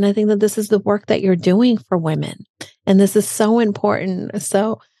normalize. And I think that this is the work that you're doing for women. And this is so important.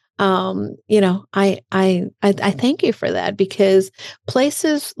 So, I thank you for that, because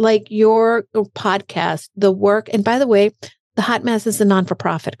places like your podcast, the work, and by the way, the Hot Mess is a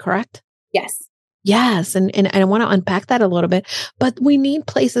non-for-profit, correct? Yes. Yes. And I want to unpack that a little bit, but we need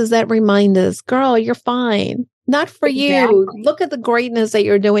places that remind us, girl, you're fine. Not for you. Look at the greatness that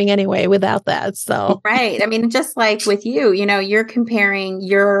you're doing anyway without that. So, right. I mean, just like with you, you're comparing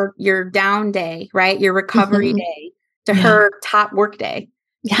your down day, right? Your recovery day to her top work day.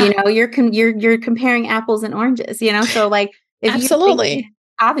 Yeah. You're comparing apples and oranges, so like, if absolutely,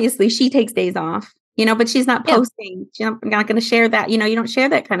 obviously she takes days off, but she's not posting. She's not going to share that. You don't share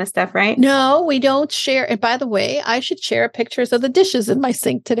that kind of stuff, right? No, we don't share. And by the way, I should share pictures of the dishes in my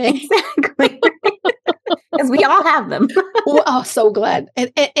sink today. Exactly. Because we all have them. Oh, so glad.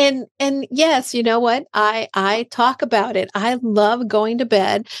 And yes, you know what? I talk about it. I love going to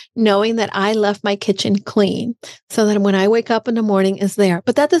bed knowing that I left my kitchen clean, so that when I wake up in the morning, it's there.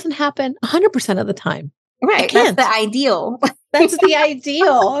 But that doesn't happen 100% of the time. Right. That's the ideal. That's the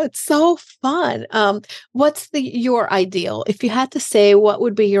ideal. It's so fun. What's your ideal? If you had to say, what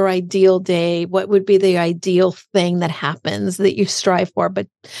would be your ideal day? What would be the ideal thing that happens that you strive for, but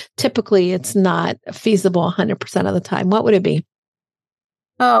typically it's not feasible 100% of the time? What would it be?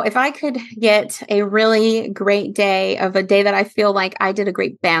 Oh, if I could get a really great day, of a day that I feel like I did a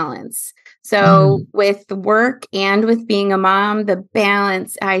great balance. So with the work and with being a mom, the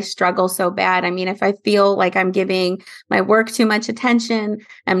balance, I struggle so bad. I mean, if I feel like I'm giving my work too much attention,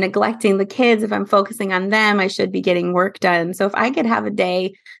 I'm neglecting the kids. If I'm focusing on them, I should be getting work done. So if I could have a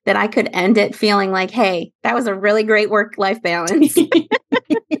day that I could end it feeling like, hey, that was a really great work-life balance.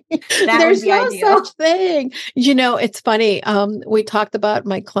 There's no such thing. It's funny. We talked about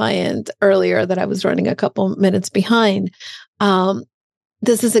my client earlier that I was running a couple minutes behind.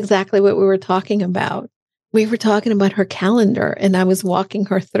 This is exactly what we were talking about. We were talking about her calendar, and I was walking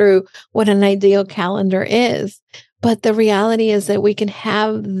her through what an ideal calendar is. But the reality is that we can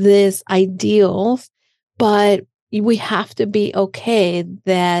have this ideals, but we have to be okay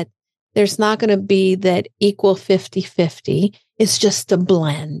that there's not going to be that equal 50-50. It's just a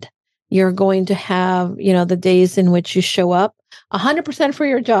blend. You're going to have, the days in which you show up 100% for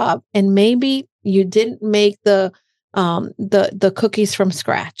your job, and maybe you didn't make the cookies from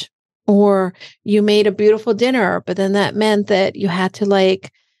scratch, or you made a beautiful dinner, but then that meant that you had to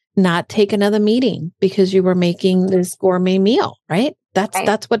not take another meeting because you were making this gourmet meal, right?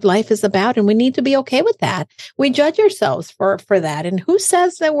 That's what life is about. And we need to be okay with that. We judge ourselves for that. And who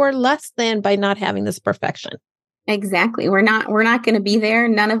says that we're less than by not having this perfection? Exactly. We're not going to be there.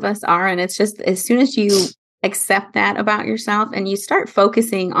 None of us are. And it's just, as soon as you accept that about yourself and you start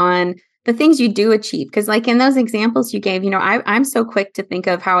focusing on the things you do achieve. Because like in those examples you gave, I'm so quick to think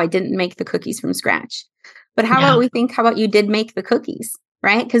of how I didn't make the cookies from scratch. But how about you did make the cookies,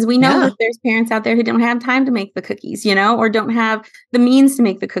 right? Because we know that there's parents out there who don't have time to make the cookies, or don't have the means to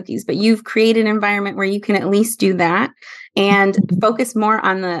make the cookies. But you've created an environment where you can at least do that and focus more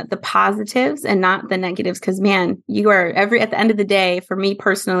on the positives and not the negatives. Because man, you are at the end of the day, for me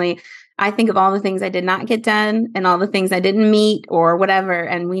personally, I think of all the things I did not get done and all the things I didn't meet or whatever.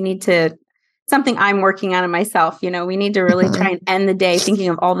 And we need to, something I'm working on in myself, we need to really try and end the day thinking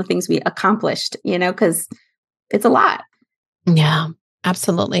of all the things we accomplished, because it's a lot. Yeah,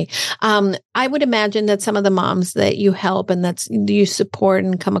 absolutely. I would imagine that some of the moms that you help and that you support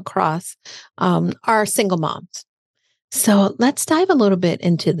and come across are single moms. So let's dive a little bit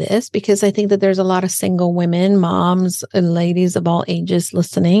into this, because I think that there's a lot of single women, moms, and ladies of all ages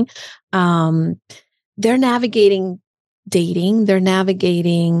listening. They're navigating dating. They're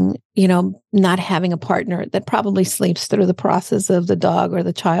navigating, not having a partner that probably sleeps through the process of the dog or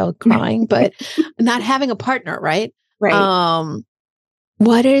the child crying, but not having a partner, right? Right.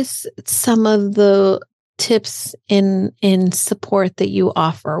 What is some of the tips in support that you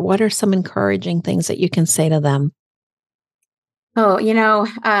offer? What are some encouraging things that you can say to them? Oh,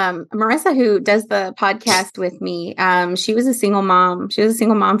 Marissa, who does the podcast with me, she was a single mom. She was a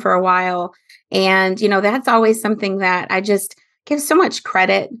single mom for a while. And, that's always something that I just give so much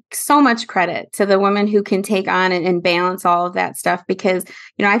credit to the women who can take on and balance all of that stuff. Because,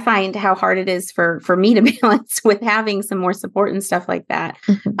 I find how hard it is for me to balance with having some more support and stuff like that.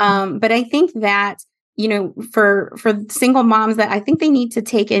 But I think that, for single moms, that I think they need to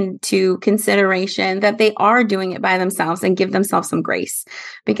take into consideration that they are doing it by themselves and give themselves some grace.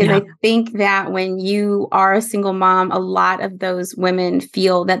 Because I think that when you are a single mom, a lot of those women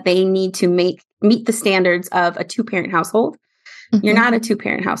feel that they need to make meet the standards of a 2-parent household. You're not a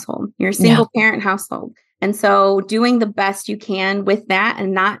 2-parent household. You're a single parent household. And so doing the best you can with that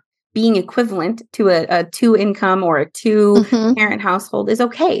and not being equivalent to a 2-income or a 2-parent household is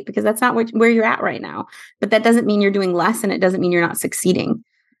okay, because that's not where you're at right now. But that doesn't mean you're doing less, and it doesn't mean you're not succeeding.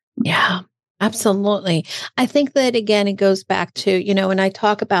 Yeah, absolutely. I think that, again, it goes back to, when I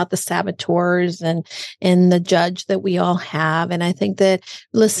talk about the saboteurs and the judge that we all have. And I think that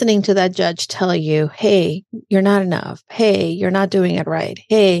listening to that judge tell you, hey, you're not enough. Hey, you're not doing it right.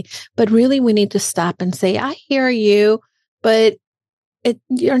 Hey, but really we need to stop and say, I hear you, but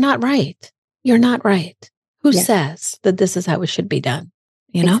you're not right. You're not right. Who says that this is how it should be done?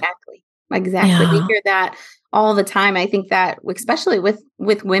 Exactly. Yeah. We hear that all the time. I think that especially with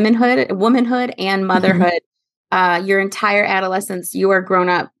womanhood and motherhood, your entire adolescence, you are grown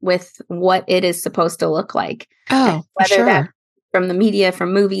up with what it is supposed to look like. Oh, whether that's from the media,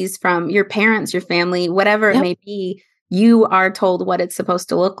 from movies, from your parents, your family, whatever it may be, you are told what it's supposed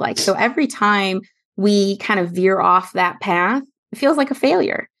to look like. So every time we kind of veer off that path, it feels like a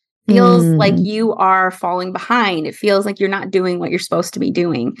failure. Feels like you are falling behind. It feels like you're not doing what you're supposed to be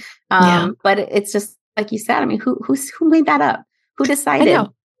doing. But it's just like you said. I mean, who made that up? Who decided? I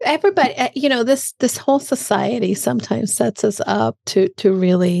know. Everybody, this whole society sometimes sets us up to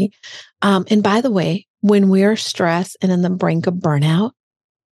really. And by the way, when we're stressed and in the brink of burnout,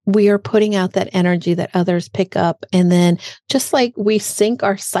 we are putting out that energy that others pick up, and then just like we sync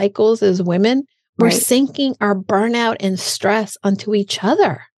our cycles as women, we're syncing our burnout and stress onto each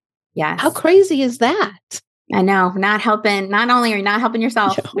other. Yes. How crazy is that? I know. Not only are you not helping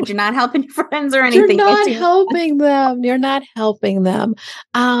yourself, but you're not helping your friends or anything. You're not helping them. You're not helping them.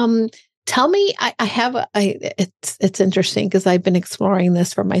 Tell me, it's interesting because I've been exploring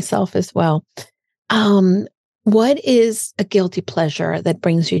this for myself as well. What is a guilty pleasure that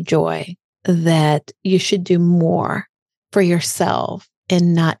brings you joy that you should do more for yourself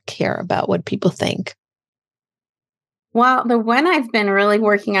and not care about what people think? Well, the one I've been really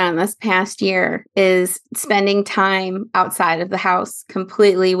working on this past year is spending time outside of the house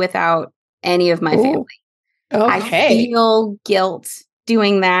completely without any of my family. Okay. I feel guilt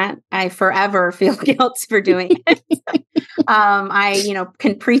doing that. I forever feel guilt for doing it. I,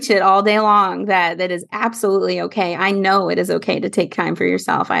 can preach it all day long that is absolutely okay. I know it is okay to take time for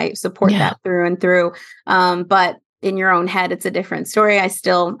yourself. I support that through and through. But in your own head, it's a different story. I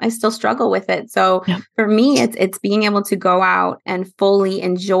still struggle with it. So for me, it's being able to go out and fully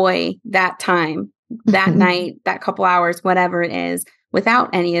enjoy that time, that night, that couple hours, whatever it is,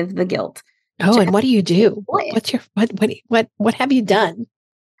 without any of the guilt. Oh, and what do you do? What have you done?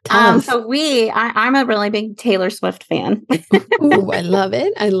 So I'm a really big Taylor Swift fan. Ooh, I love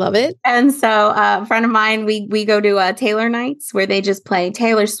it. I love it. And so a friend of mine, we go to Taylor nights where they just play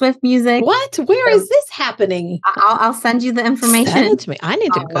Taylor Swift music. What? Where is this happening? I'll send you the information. Send it to me. I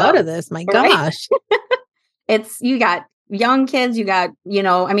need to go to this. My gosh. You got young kids, you got,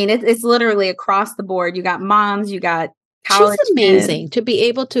 it's literally across the board. You got moms, you got college She's amazing kids. To be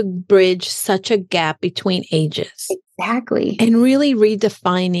able to bridge such a gap between ages. Exactly. And really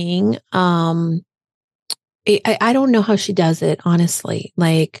redefining, I don't know how she does it, honestly.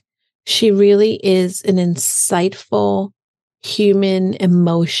 Like, she really is an insightful human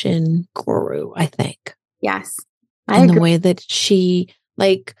emotion guru, I think. Yes. I agree. The way that she,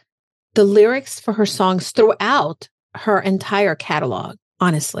 like, the lyrics for her songs throughout her entire catalog,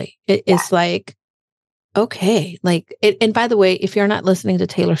 honestly, it's like, okay. Like, and by the way, if you're not listening to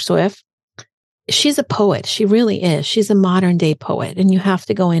Taylor Swift, she's a poet. She really is. She's a modern day poet, and you have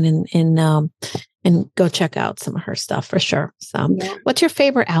to go in and go check out some of her stuff for sure. So, what's your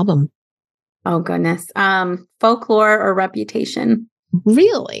favorite album? Oh goodness, Folklore or Reputation?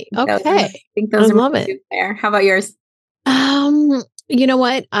 Really? Okay, I think those I love it. There. How about yours? You know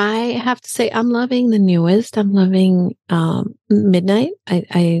what? I have to say, I'm loving the newest. I'm loving Midnight.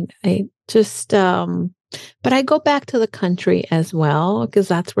 I just but I go back to the country as well, because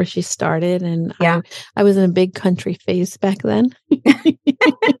that's where she started. And I was in a big country phase back then. Even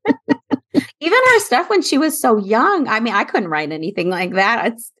her stuff when she was so young. I mean, I couldn't write anything like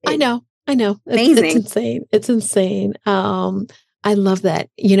that. I know. Amazing. It's insane. It's insane. I love that.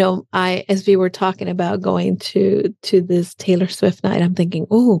 As we were talking about going to this Taylor Swift night, I'm thinking,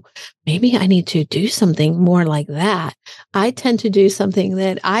 oh, maybe I need to do something more like that. I tend to do something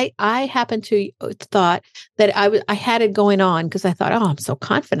that I happen to thought that I had it going on because I thought, oh, I'm so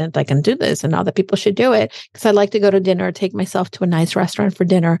confident I can do this and other people should do it because I like to go to dinner, take myself to a nice restaurant for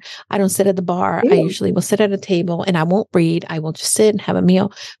dinner. I don't sit at the bar. I usually will sit at a table and I won't read. I will just sit and have a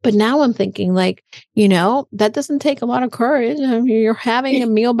meal. But now I'm thinking like, that doesn't take a lot of courage. I mean, you're having a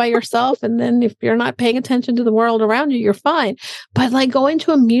meal by yourself. And then if you're not paying attention to the world around you, you're fine. But like going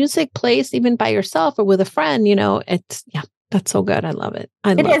to a music place, even by yourself or with a friend, that's so good. I love it.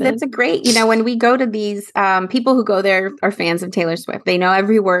 It is. It's a great, when we go to these, people who go there are fans of Taylor Swift. They know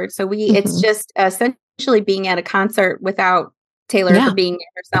every word. So it's just essentially being at a concert without Taylor being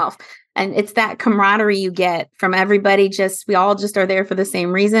herself. And it's that camaraderie you get from everybody. We all just are there for the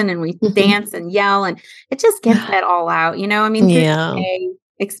same reason. And we dance and yell and it just gets that all out, I mean,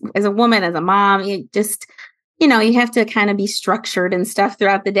 as a woman, as a mom, you just, you have to kind of be structured and stuff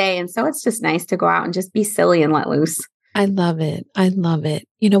throughout the day. And so it's just nice to go out and just be silly and let loose. I love it. I love it.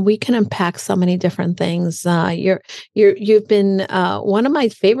 We can unpack so many different things. You've been one of my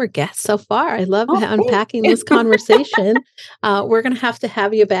favorite guests so far. I love unpacking this conversation. We're going to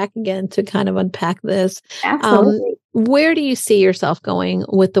have you back again to kind of unpack this. Absolutely. Where do you see yourself going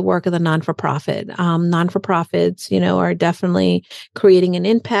with the work of the non-for-profit? Non-for-profits, are definitely creating an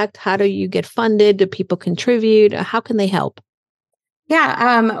impact. How do you get funded? Do people contribute? How can they help?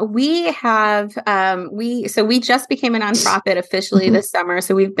 Yeah, we have, we just became a nonprofit officially this summer.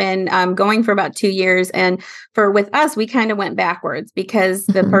 So we've been going for about 2 years. And with us, we kind of went backwards because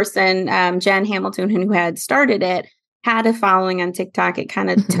the person, Jen Hamilton, who had started it, had a following on TikTok. It kind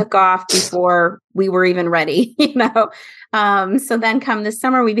of took off before we were even ready, So then come this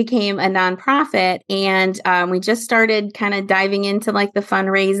summer, we became a nonprofit and we just started kind of diving into like the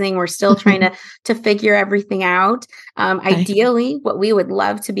fundraising. We're still trying to figure everything out. Ideally, what we would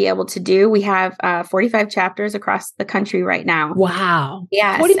love to be able to do, we have 45 chapters across the country right now. Wow.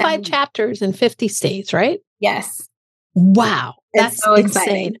 Yes. 45 chapters in 50 states, right? Yes. Wow. That's so insane.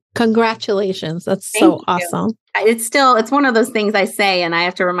 Exciting. Congratulations. That's so awesome. It's one of those things I say, and I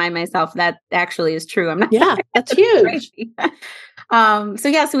have to remind myself that actually is true. I'm not. Yeah, that's huge.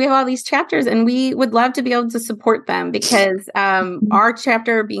 So we have all these chapters and we would love to be able to support them because our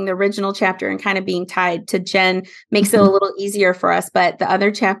chapter being the original chapter and kind of being tied to Jen makes it a little easier for us. But the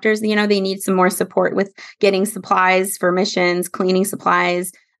other chapters, they need some more support with getting supplies for missions, cleaning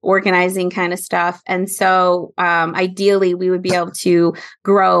supplies, organizing kind of stuff. And so ideally we would be able to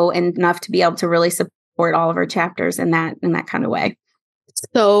grow enough to be able to really support all of our chapters in that kind of way.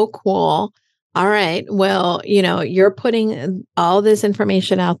 So cool. All right. Well, you're putting all this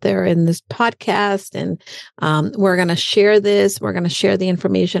information out there in this podcast and we're going to share this. We're going to share the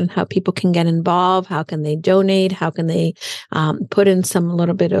information on how people can get involved. How can they donate? How can they put in a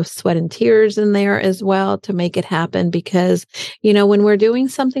little bit of sweat and tears in there as well to make it happen? Because, when we're doing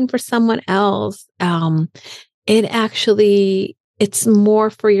something for someone else, it's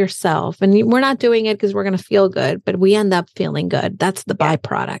more for yourself. And we're not doing it because we're going to feel good, but we end up feeling good. That's the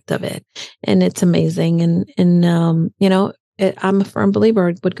byproduct of it. And it's amazing. And I'm a firm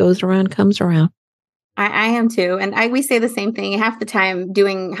believer. What goes around comes around. I am too. And we say the same thing. Half the time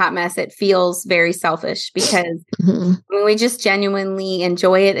doing Hot Mess, it feels very selfish because we just genuinely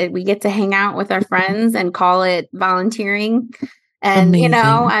enjoy it. We get to hang out with our friends and call it volunteering. And,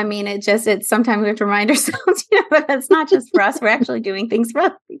 amazing. It's sometimes we have to remind ourselves, that it's not just for us. We're actually doing things for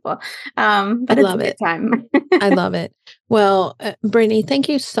other people. But it's a good time. I love it. Well, Brittany, thank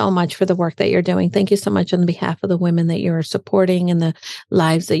you so much for the work that you're doing. Thank you so much on behalf of the women that you're supporting and the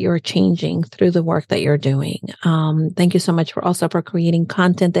lives that you're changing through the work that you're doing. Thank you so much for creating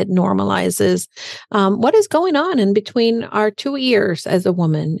content that normalizes what is going on in between our 2 ears as a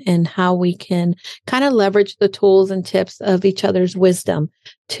woman and how we can kind of leverage the tools and tips of each other's wisdom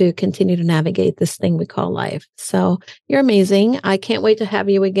to continue to navigate this thing we call life. So you're amazing. I can't wait to have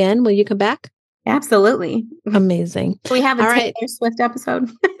you again. Will you come back? Absolutely. Amazing. We have a Taylor Swift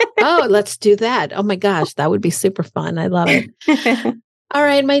episode. Oh, let's do that. Oh my gosh, that would be super fun. I love it. All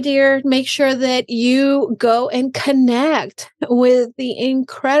right, my dear, make sure that you go and connect with the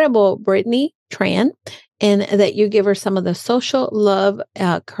incredible Brittany Tran and that you give her some of the social love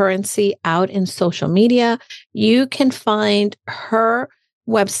currency out in social media. You can find her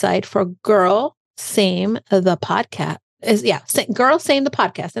website for Girl Same the Podcast. Girl Same the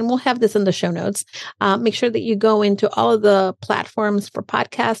Podcast. And we'll have this in the show notes. Make sure that you go into all of the platforms for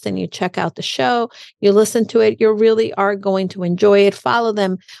podcasts and you check out the show. You listen to it. You really are going to enjoy it. Follow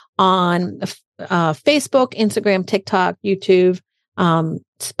them on Facebook, Instagram, TikTok, YouTube,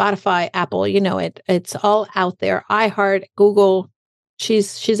 Spotify, Apple. It's all out there. iHeart, Google.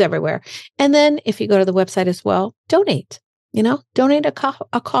 She's everywhere. And then if you go to the website as well, donate. Donate a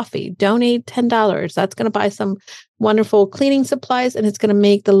coffee, donate $10. That's going to buy some wonderful cleaning supplies, and it's going to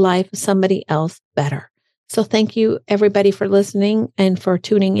make the life of somebody else better. So thank you, everybody, for listening and for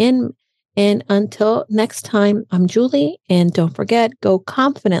tuning in. And until next time, I'm Julie. And don't forget, go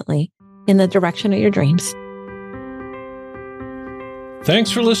confidently in the direction of your dreams.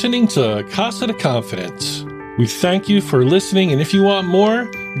 Thanks for listening to Casa de Confidence. We thank you for listening. And if you want more,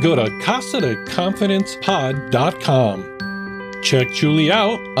 go to casadeconfidencepod.com. Check Julie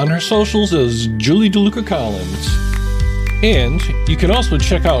out on her socials as Julie DeLuca Collins. And you can also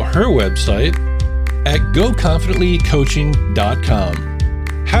check out her website at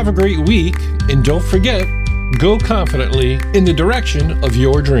goconfidentlycoaching.com. Have a great week, and don't forget, go confidently in the direction of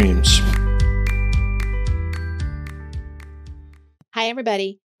your dreams. Hi,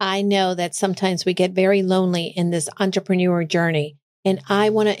 everybody. I know that sometimes we get very lonely in this entrepreneur journey, and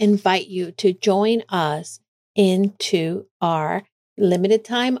I want to invite you to join us into our limited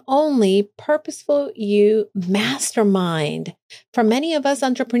time only Purposeful You Mastermind. For many of us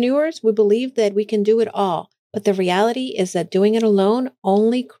entrepreneurs, we believe that we can do it all, but the reality is that doing it alone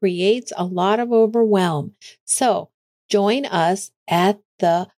only creates a lot of overwhelm. So join us at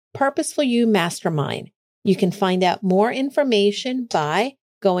the Purposeful You Mastermind. You can find out more information by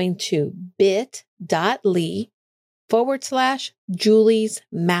going to bit.ly/Julie's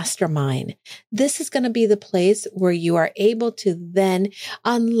Mastermind. This is going to be the place where you are able to then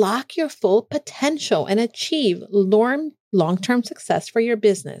unlock your full potential and achieve long-term success for your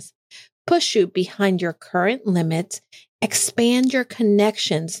business. Push you behind your current limits, expand your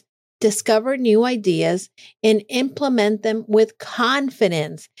connections, discover new ideas, and implement them with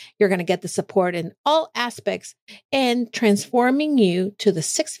confidence. You're going to get the support in all aspects and transforming you to the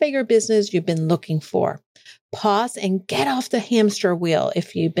six-figure business you've been looking for. Pause and get off the hamster wheel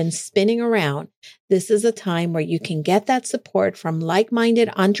if you've been spinning around. This is a time where you can get that support from like-minded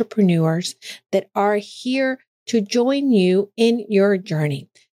entrepreneurs that are here to join you in your journey.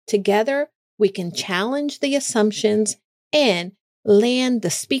 Together, we can challenge the assumptions and land the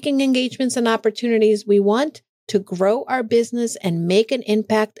speaking engagements and opportunities we want to grow our business and make an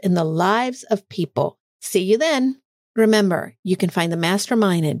impact in the lives of people. See you then. Remember, you can find the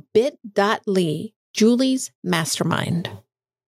mastermind at bit.ly Julie's Mastermind.